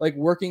or like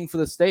working for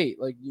the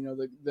state. Like,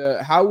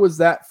 the how was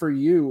that for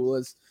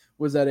you?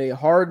 Was that a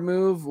hard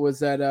move? Was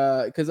that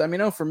because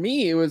for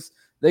me it was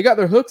they got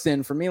their hooks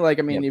in for me. Like,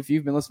 if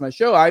you've been listening to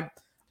my show,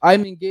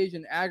 I'm engaged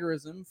in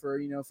agorism for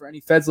any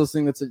feds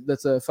listening.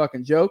 That's a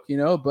fucking joke,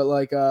 but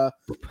like,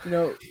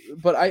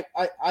 but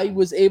I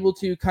was able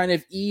to kind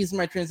of ease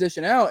my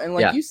transition out. And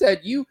like you said,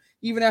 you,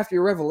 even after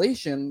your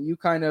revelation, you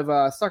kind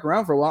of stuck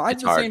around for a while. I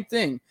did the same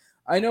thing.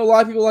 I know a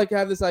lot of people like to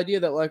have this idea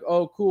that like,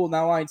 oh, cool.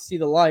 Now I see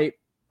the light.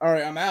 All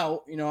right, I'm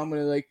out. I'm going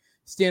to like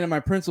stand on my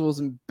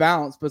principles and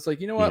bounce. But it's like,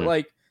 what?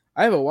 Like,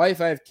 I have a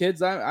wife, I have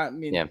kids.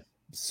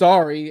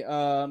 Sorry.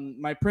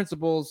 My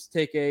principles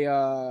take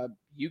a,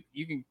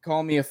 you can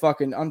call me a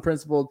fucking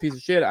unprincipled piece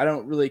of shit. I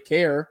don't really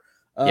care.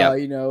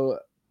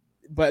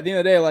 But at the end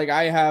of the day, like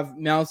I have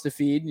mouths to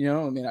feed,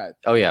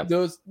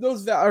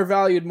 those are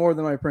valued more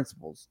than my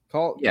principles.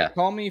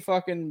 Call me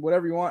fucking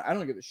whatever you want. I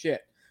don't give a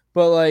shit.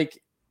 But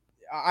like,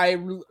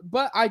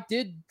 I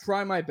did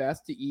try my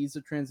best to ease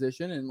the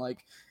transition, and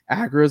like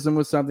agorism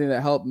was something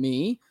that helped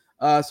me.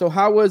 So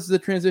how was the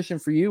transition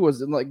for you?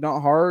 Was it like not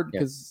hard?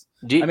 Because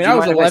I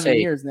was 11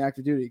 years in the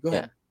active duty. Go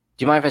ahead.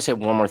 Do you mind if I say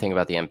one more thing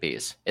about the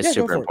MPs? It's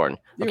super important.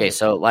 Okay,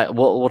 so like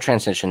we'll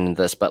transition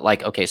into this, but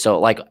like so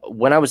like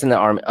when I was in the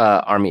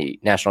Army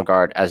National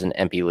Guard as an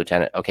MP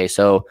lieutenant, okay,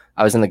 so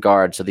I was in the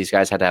Guard, so these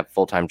guys had to have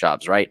full-time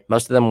jobs, right?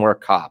 Most of them were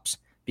cops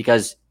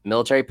because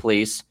military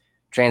police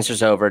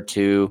transfers over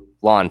to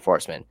law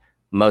enforcement.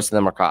 Most of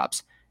them are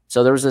cops.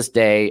 So there was this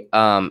day,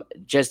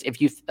 just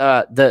if you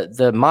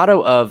the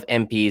motto of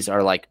MPs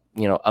are like,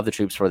 of the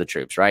troops for the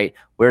troops, right?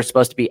 We're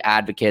supposed to be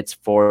advocates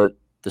for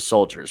the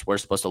soldiers. We're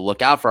supposed to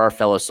look out for our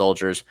fellow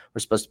soldiers. We're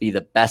supposed to be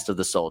the best of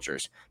the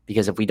soldiers,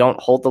 because if we don't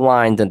hold the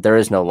line, then there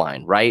is no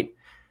line, right?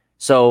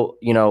 So,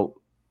 in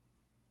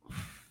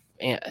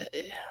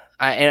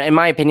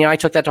my opinion, I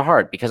took that to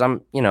heart because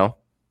I'm,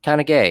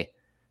 kind of gay.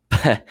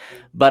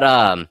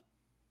 But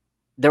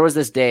there was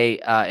this day,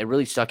 it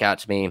really stuck out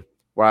to me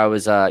where I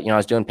was, I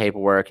was doing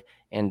paperwork,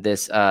 and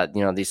this,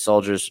 these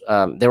soldiers,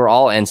 they were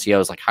all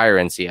NCOs, like higher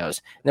NCOs,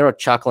 and they were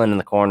chuckling in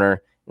the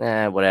corner.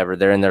 Whatever.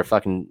 They're in their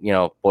fucking,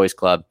 boys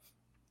club.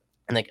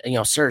 And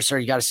they, sir,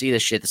 you got to see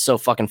this shit. It's so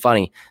fucking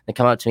funny. They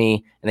come up to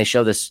me and they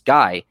show this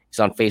guy. He's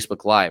on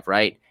Facebook Live,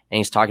 right? And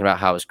he's talking about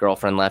how his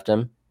girlfriend left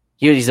him.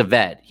 He's a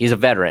vet. He's a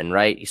veteran,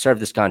 right? He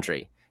served this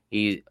country.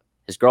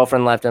 His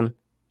girlfriend left him.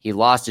 He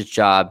lost his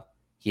job.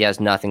 He has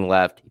nothing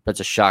left. He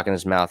puts a shock in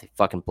his mouth. He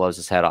fucking blows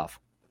his head off.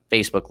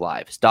 Facebook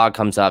Live. His dog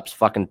comes up, is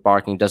fucking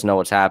barking, doesn't know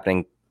what's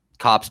happening.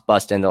 Cops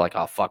bust in. They're like,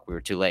 oh, fuck, we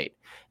were too late.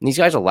 And these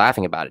guys are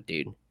laughing about it,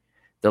 dude.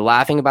 They're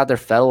laughing about their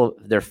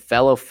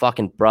fellow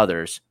fucking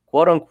brothers,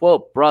 quote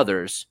unquote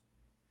brothers,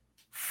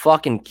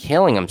 fucking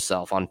killing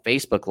himself on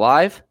Facebook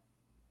Live.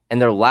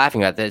 And they're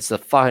laughing at that. It's the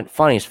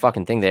funniest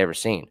fucking thing they ever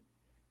seen.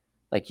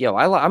 Like, yo,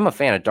 I'm a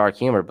fan of dark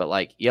humor, but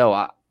like,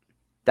 yo,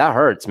 that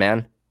hurts,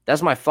 man.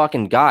 That's my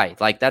fucking guy.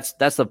 Like, that's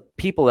the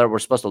people that we're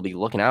supposed to be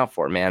looking out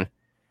for, man.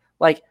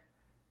 Like,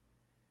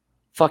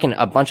 fucking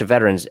a bunch of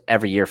veterans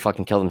every year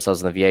fucking kill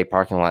themselves in the VA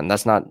parking lot, and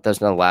that's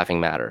no laughing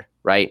matter,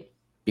 right?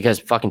 Because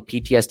fucking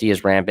PTSD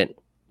is rampant.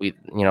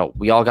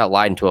 We all got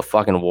lied into a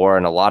fucking war,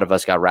 and a lot of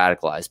us got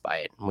radicalized by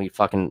it.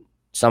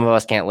 Some of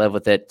us can't live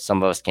with it,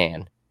 some of us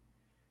can.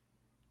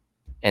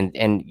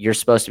 And you're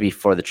supposed to be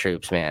for the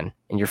troops, man.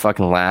 And you're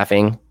fucking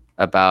laughing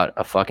about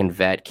a fucking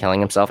vet killing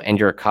himself, and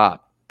you're a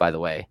cop, by the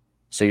way.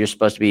 So you're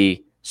supposed to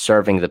be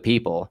serving the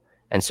people,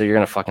 and so you're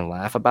gonna fucking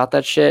laugh about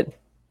that shit.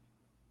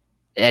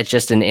 It's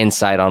just an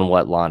insight on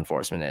what law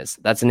enforcement is.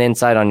 That's an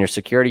insight on your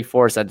security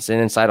force. That's an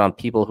insight on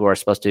people who are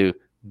supposed to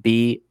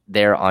be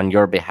there on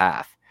your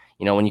behalf.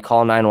 When you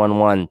call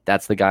 911,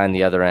 that's the guy on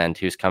the other end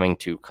who's coming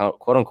to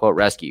quote unquote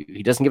rescue you.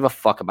 He doesn't give a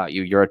fuck about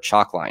you. You're a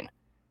chalk line.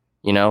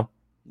 No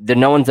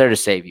one's there to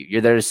save you. You're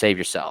there to save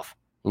yourself.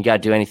 You got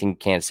to do anything you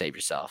can to save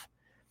yourself.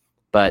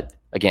 But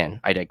again,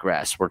 I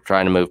digress. We're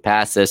trying to move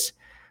past this.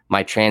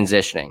 My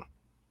transitioning.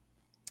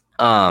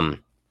 When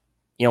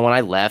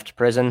I left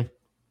prison,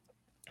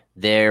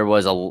 there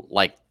was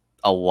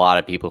a lot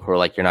of people who were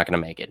like, you're not going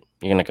to make it.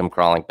 You're going to come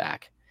crawling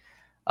back.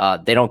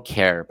 They don't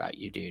care about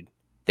you, dude.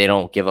 They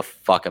don't give a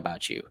fuck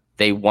about you.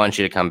 They want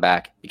you to come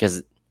back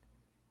because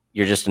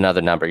you're just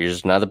another number. You're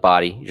just another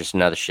body. You're just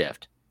another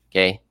shift.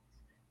 Okay.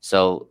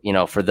 So,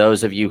 for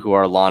those of you who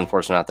are law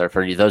enforcement out there,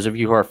 for those of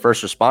you who are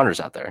first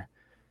responders out there,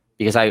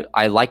 because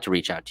I like to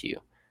reach out to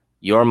you.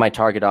 You're my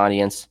target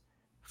audience,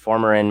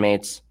 former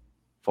inmates,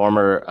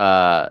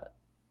 former,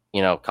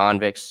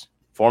 convicts,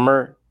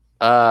 former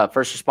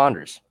first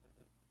responders.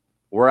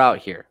 We're out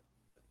here.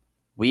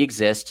 We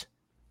exist.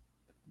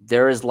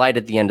 There is light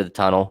at the end of the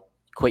tunnel.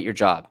 Quit your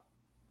job.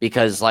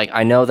 Because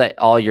I know that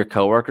all your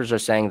coworkers are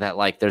saying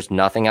that there's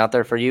nothing out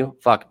there for you.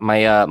 Fuck,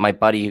 my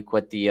buddy who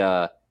quit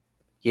the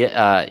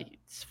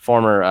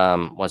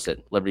former what's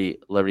it,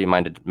 Liberty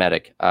Minded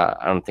Medic.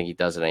 I don't think he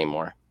does it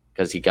anymore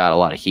because he got a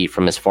lot of heat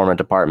from his former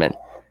department.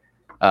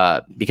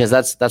 Because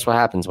that's what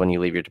happens when you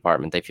leave your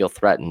department. They feel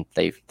threatened.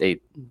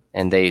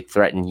 They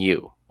threaten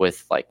you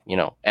with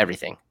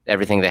everything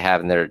they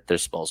have in their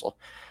disposal.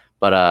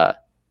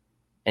 But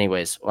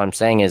anyways, what I'm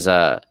saying is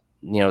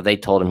they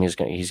told him he's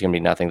gonna be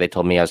nothing. They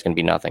told me I was gonna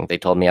be nothing. They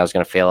told me I was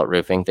gonna fail at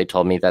roofing. They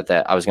told me that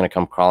I was gonna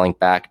come crawling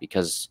back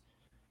because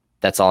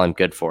that's all I'm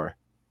good for.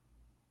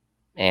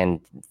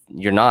 And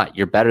you're not.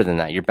 You're better than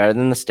that. You're better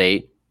than the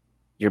state.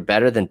 You're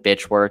better than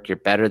bitch work. You're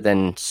better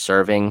than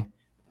serving.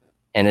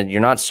 And you're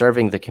not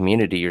serving the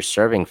community. You're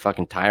serving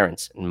fucking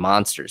tyrants and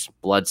monsters,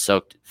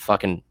 blood-soaked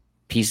fucking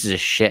pieces of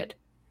shit.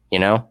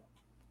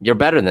 You're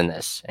better than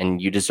this,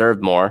 and you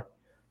deserve more.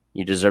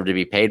 You deserve to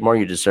be paid more.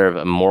 You deserve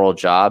a moral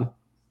job,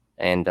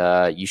 and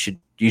you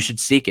should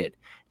seek it. It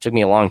took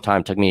me a long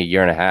time. It took me a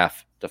year and a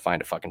half to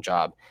find a fucking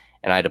job,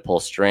 and I had to pull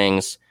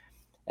strings,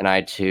 and I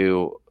had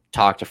to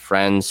talk to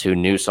friends who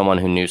knew someone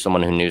who knew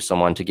someone who knew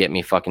someone to get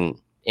me fucking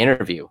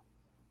interview,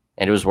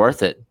 and it was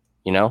worth it.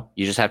 You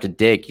just have to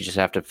dig. You just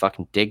have to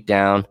fucking dig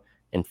down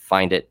and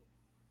find it.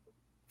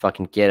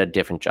 Fucking get a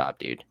different job,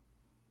 dude.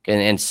 And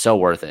it's so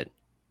worth it.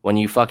 When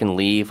you fucking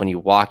leave, when you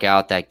walk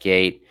out that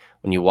gate,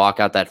 when you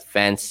walk out that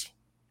fence,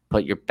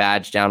 put your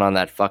badge down on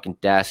that fucking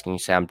desk and you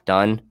say, I'm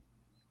done.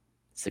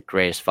 It's the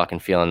greatest fucking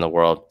feeling in the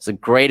world. It's the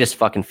greatest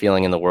fucking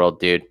feeling in the world,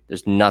 dude.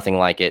 There's nothing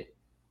like it.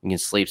 You can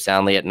sleep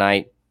soundly at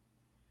night.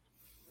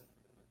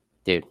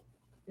 Dude,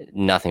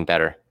 nothing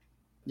better.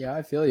 Yeah,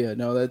 I feel you.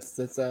 No, that's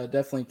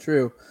definitely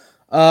true.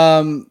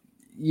 With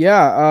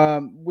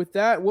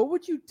that, what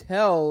would you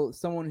tell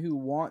someone who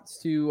wants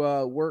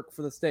to work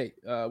for the state?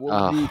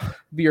 What would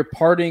be your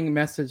parting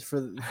message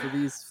for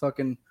these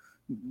fucking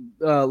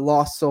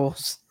lost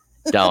souls?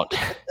 Don't.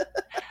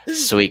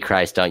 Sweet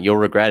Christ, don't. You'll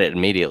regret it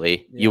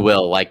immediately. Yeah. You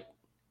will.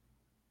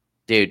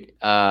 Dude,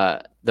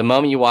 the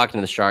moment you walk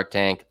into the Shark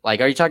Tank,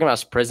 are you talking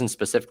about prison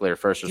specifically or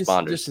first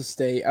responders? Just the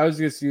state. I was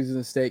just using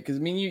the state because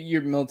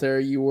you're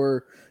military. You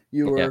were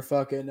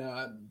fucking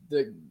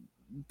the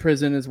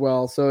prison as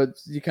well. So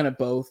you kind of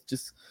both.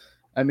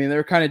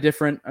 They're kind of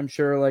different. I'm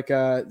sure.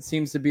 It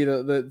seems to be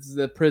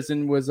the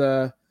prison was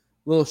a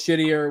little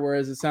shittier,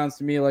 whereas it sounds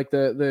to me like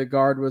the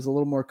guard was a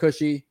little more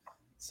cushy.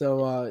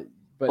 So,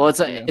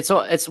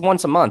 it's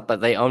once a month,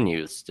 but they own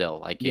you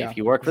still. If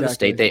you work for the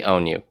state, they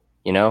own you.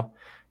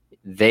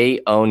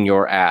 they own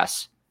your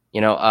ass.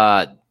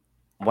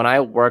 When I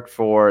worked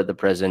for the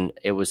prison,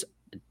 it was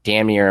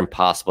damn near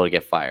impossible to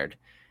get fired.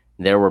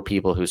 There were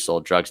people who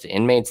sold drugs to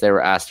inmates. They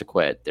were asked to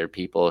quit. There are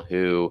people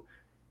who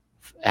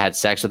had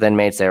sex with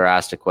inmates. They were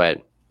asked to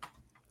quit.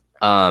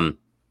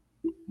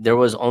 There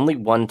was only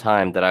one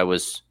time that I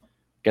was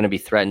going to be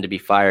threatened to be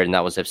fired, and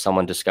that was if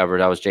someone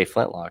discovered I was Jay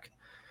Flintlock.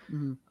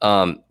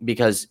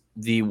 Because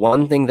the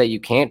one thing that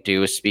you can't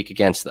do is speak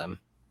against them.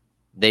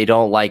 They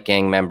don't like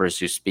gang members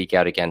who speak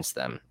out against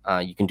them.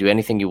 You can do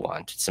anything you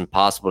want. It's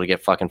impossible to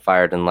get fucking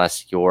fired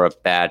unless you're a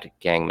bad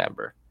gang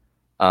member.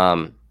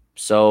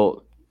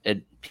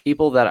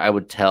 People that I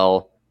would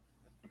tell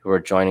who are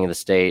joining the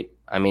state,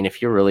 I mean,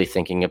 if you're really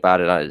thinking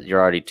about it, you're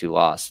already too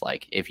lost.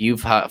 Like, if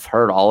you've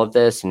heard all of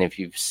this, and if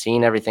you've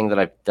seen everything that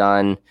I've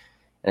done,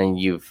 and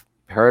you've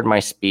heard my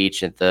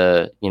speech at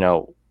the,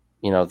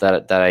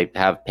 that I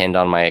have pinned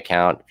on my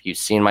account, if you've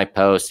seen my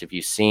post, if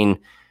you've seen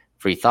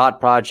Free Thought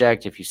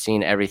Project, if you've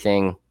seen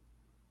everything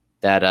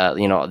that,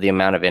 the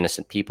amount of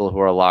innocent people who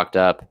are locked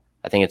up,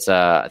 I think it's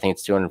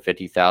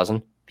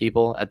 250,000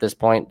 people at this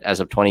point as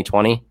of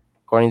 2020,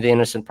 according to the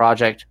Innocent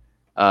Project,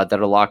 that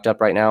are locked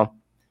up right now.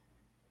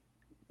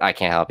 I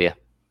can't help you.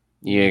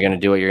 You're going to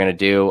do what you're going to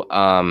do.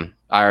 I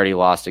already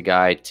lost a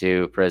guy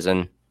to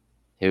prison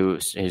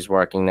who's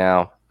working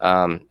now.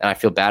 And I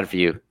feel bad for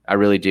you. I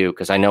really do,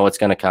 because I know it's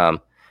going to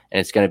come, and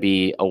it's going to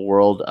be a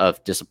world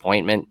of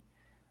disappointment,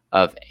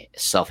 of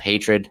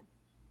self-hatred.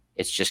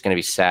 It's just going to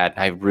be sad.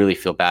 I really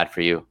feel bad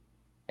for you.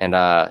 And,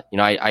 I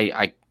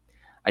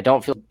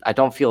don't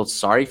feel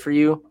sorry for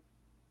you,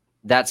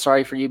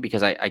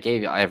 because I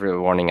gave you every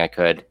warning I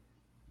could.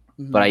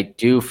 But I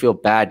do feel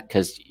bad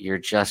because you're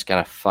just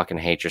going to fucking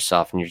hate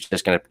yourself, and you're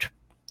going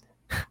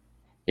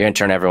to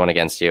turn everyone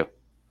against you.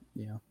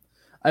 Yeah.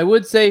 I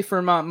would say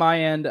from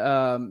my end,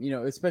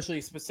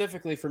 especially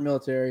specifically for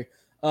military,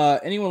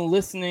 anyone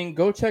listening,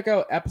 go check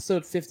out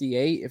episode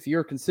 58. If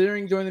you're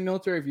considering joining the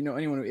military, if you know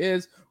anyone who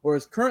is or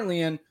is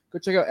currently in, go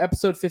check out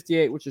episode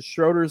 58, which is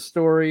Schroeder's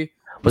story.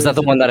 Was that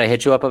the one that I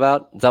hit you up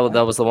about? That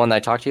was the one that I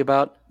talked to you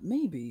about?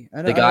 Maybe.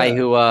 The guy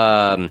who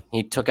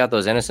he took out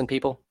those innocent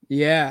people?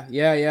 Yeah.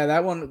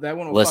 That one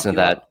will listen to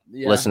that.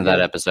 Yeah, listen to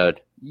that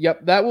episode.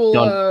 Yep. That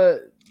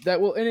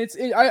will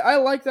and I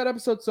like that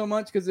episode so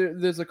much because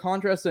there's a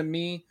contrast to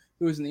me,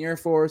 who was in the Air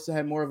Force. I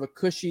had more of a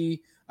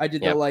cushy. I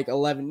did the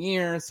 11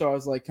 years, so I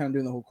was like kind of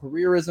doing the whole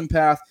careerism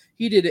path.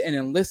 He did an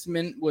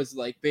enlistment, was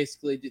like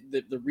basically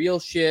the real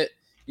shit,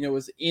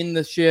 was in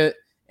the shit,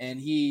 and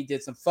he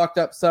did some fucked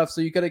up stuff.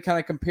 So you got to kind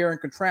of compare and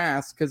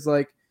contrast, because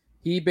like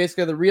he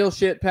basically had the real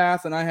shit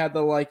path, and I had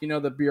the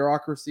the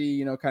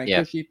bureaucracy, kind of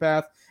cushy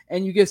path,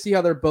 and you get to see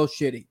how they're both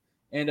shitty,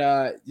 and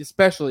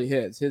especially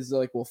his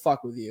like will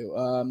fuck with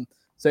you.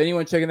 So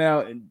anyone checking it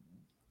out, and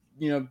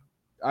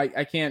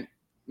I can't.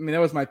 I mean,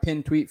 that was my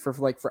pinned tweet for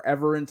like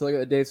forever until I got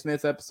the Dave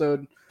Smith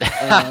episode. But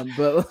I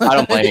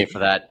don't blame you for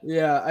that.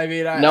 Yeah, I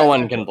mean, no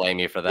one can blame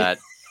you for that.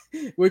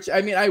 Which,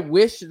 I mean, I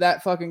wish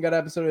that fucking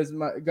episode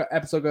got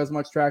as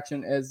much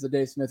traction as the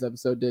Dave Smith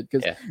episode did,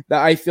 because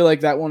I feel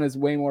like that one is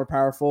way more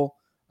powerful.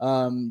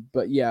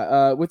 But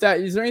yeah, with that,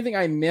 is there anything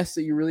I missed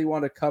that you really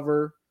want to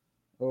cover,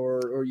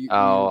 or you?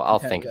 I'll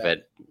think of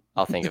it.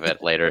 I'll think of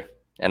it later,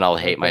 and I'll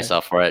hate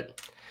myself for it.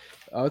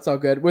 Oh, it's all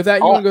good. With that,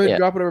 you want to go ahead and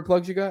drop whatever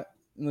plugs you got,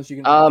 unless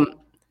you can.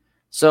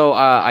 So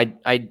I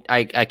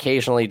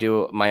occasionally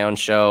do my own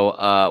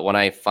show when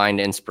I find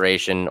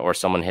inspiration or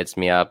someone hits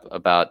me up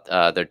about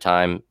their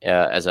time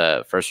as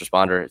a first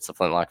responder. It's the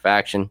Flintlock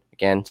Faction.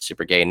 Again,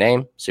 super gay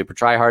name, super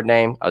try hard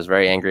name. I was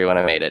very angry when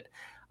I made it.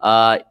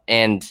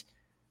 And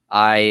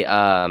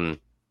I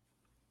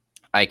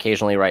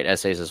occasionally write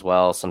essays as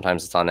well.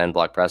 Sometimes it's on N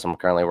Block Press. I'm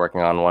currently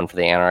working on one for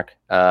the Anarch.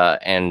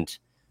 And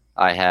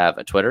I have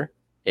a Twitter.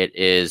 It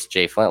is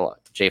J Flintlock,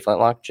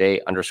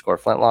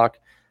 J_Flintlock.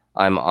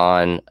 I'm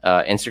on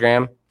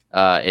Instagram.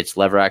 It's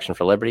Lever Action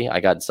for Liberty. I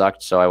got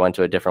zucked, so I went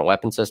to a different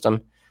weapon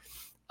system.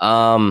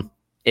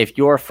 If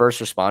you're a first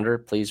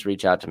responder, please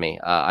reach out to me.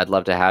 I'd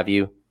love to have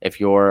you. If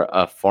you're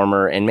a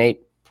former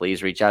inmate,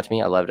 please reach out to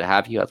me. I'd love to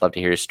have you. I'd love to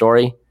hear your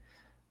story.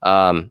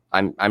 I'm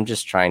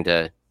just trying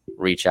to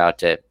reach out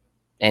to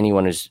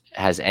anyone who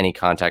has any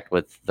contact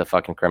with the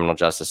fucking criminal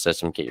justice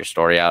system. Get your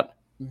story out.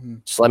 Mm-hmm.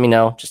 Just let me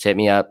know. Just hit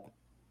me up.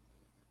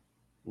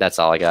 That's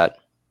all I got.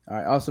 All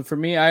right, awesome. For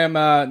me, I am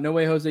No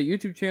Way Jose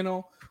YouTube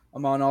channel.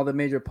 I'm on all the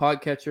major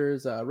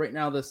podcatchers. Right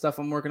now, the stuff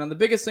I'm working on, the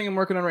biggest thing I'm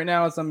working on right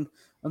now is I'm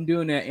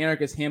doing an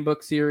Anarchist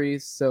Handbook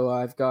series. So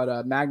I've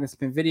got Magnus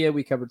Pinvidia.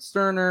 We covered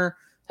Sterner.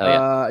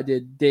 I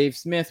did Dave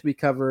Smith. We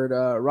covered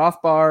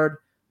Rothbard.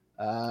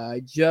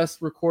 I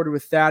just recorded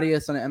with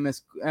Thaddeus on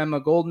Emma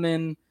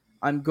Goldman.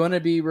 I'm going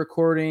to be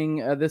recording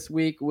this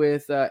week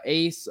with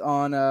Ace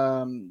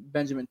on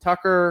Benjamin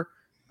Tucker.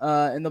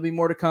 And there'll be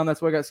more to come.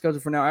 That's what I got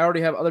scheduled for now. I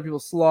already have other people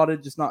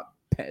slotted, not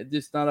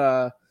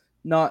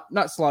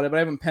slotted, but I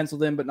haven't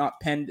penciled in, but not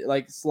penned,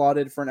 like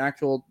slotted for an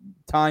actual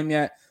time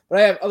yet. But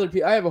I have other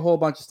people. I have a whole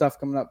bunch of stuff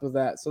coming up with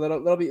that, so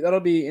that'll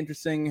be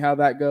interesting how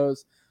that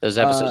goes. Those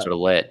episodes are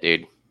lit,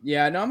 dude.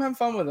 Yeah, no, I'm having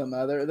fun with them.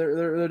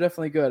 They're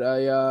definitely good.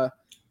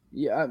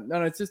 Yeah,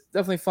 no, it's just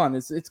definitely fun.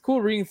 It's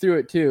cool reading through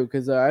it too,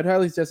 because I'd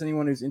highly suggest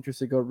anyone who's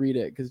interested go read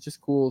it, because it's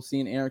just cool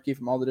seeing anarchy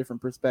from all the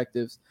different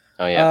perspectives.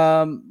 Oh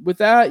yeah. With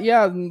that,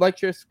 yeah, like,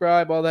 share,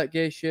 subscribe, all that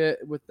gay shit.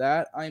 With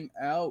that, I'm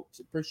out.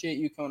 Appreciate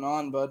you coming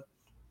on, bud.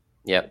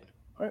 Yep.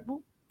 All right,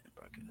 well,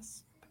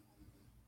 broadcast.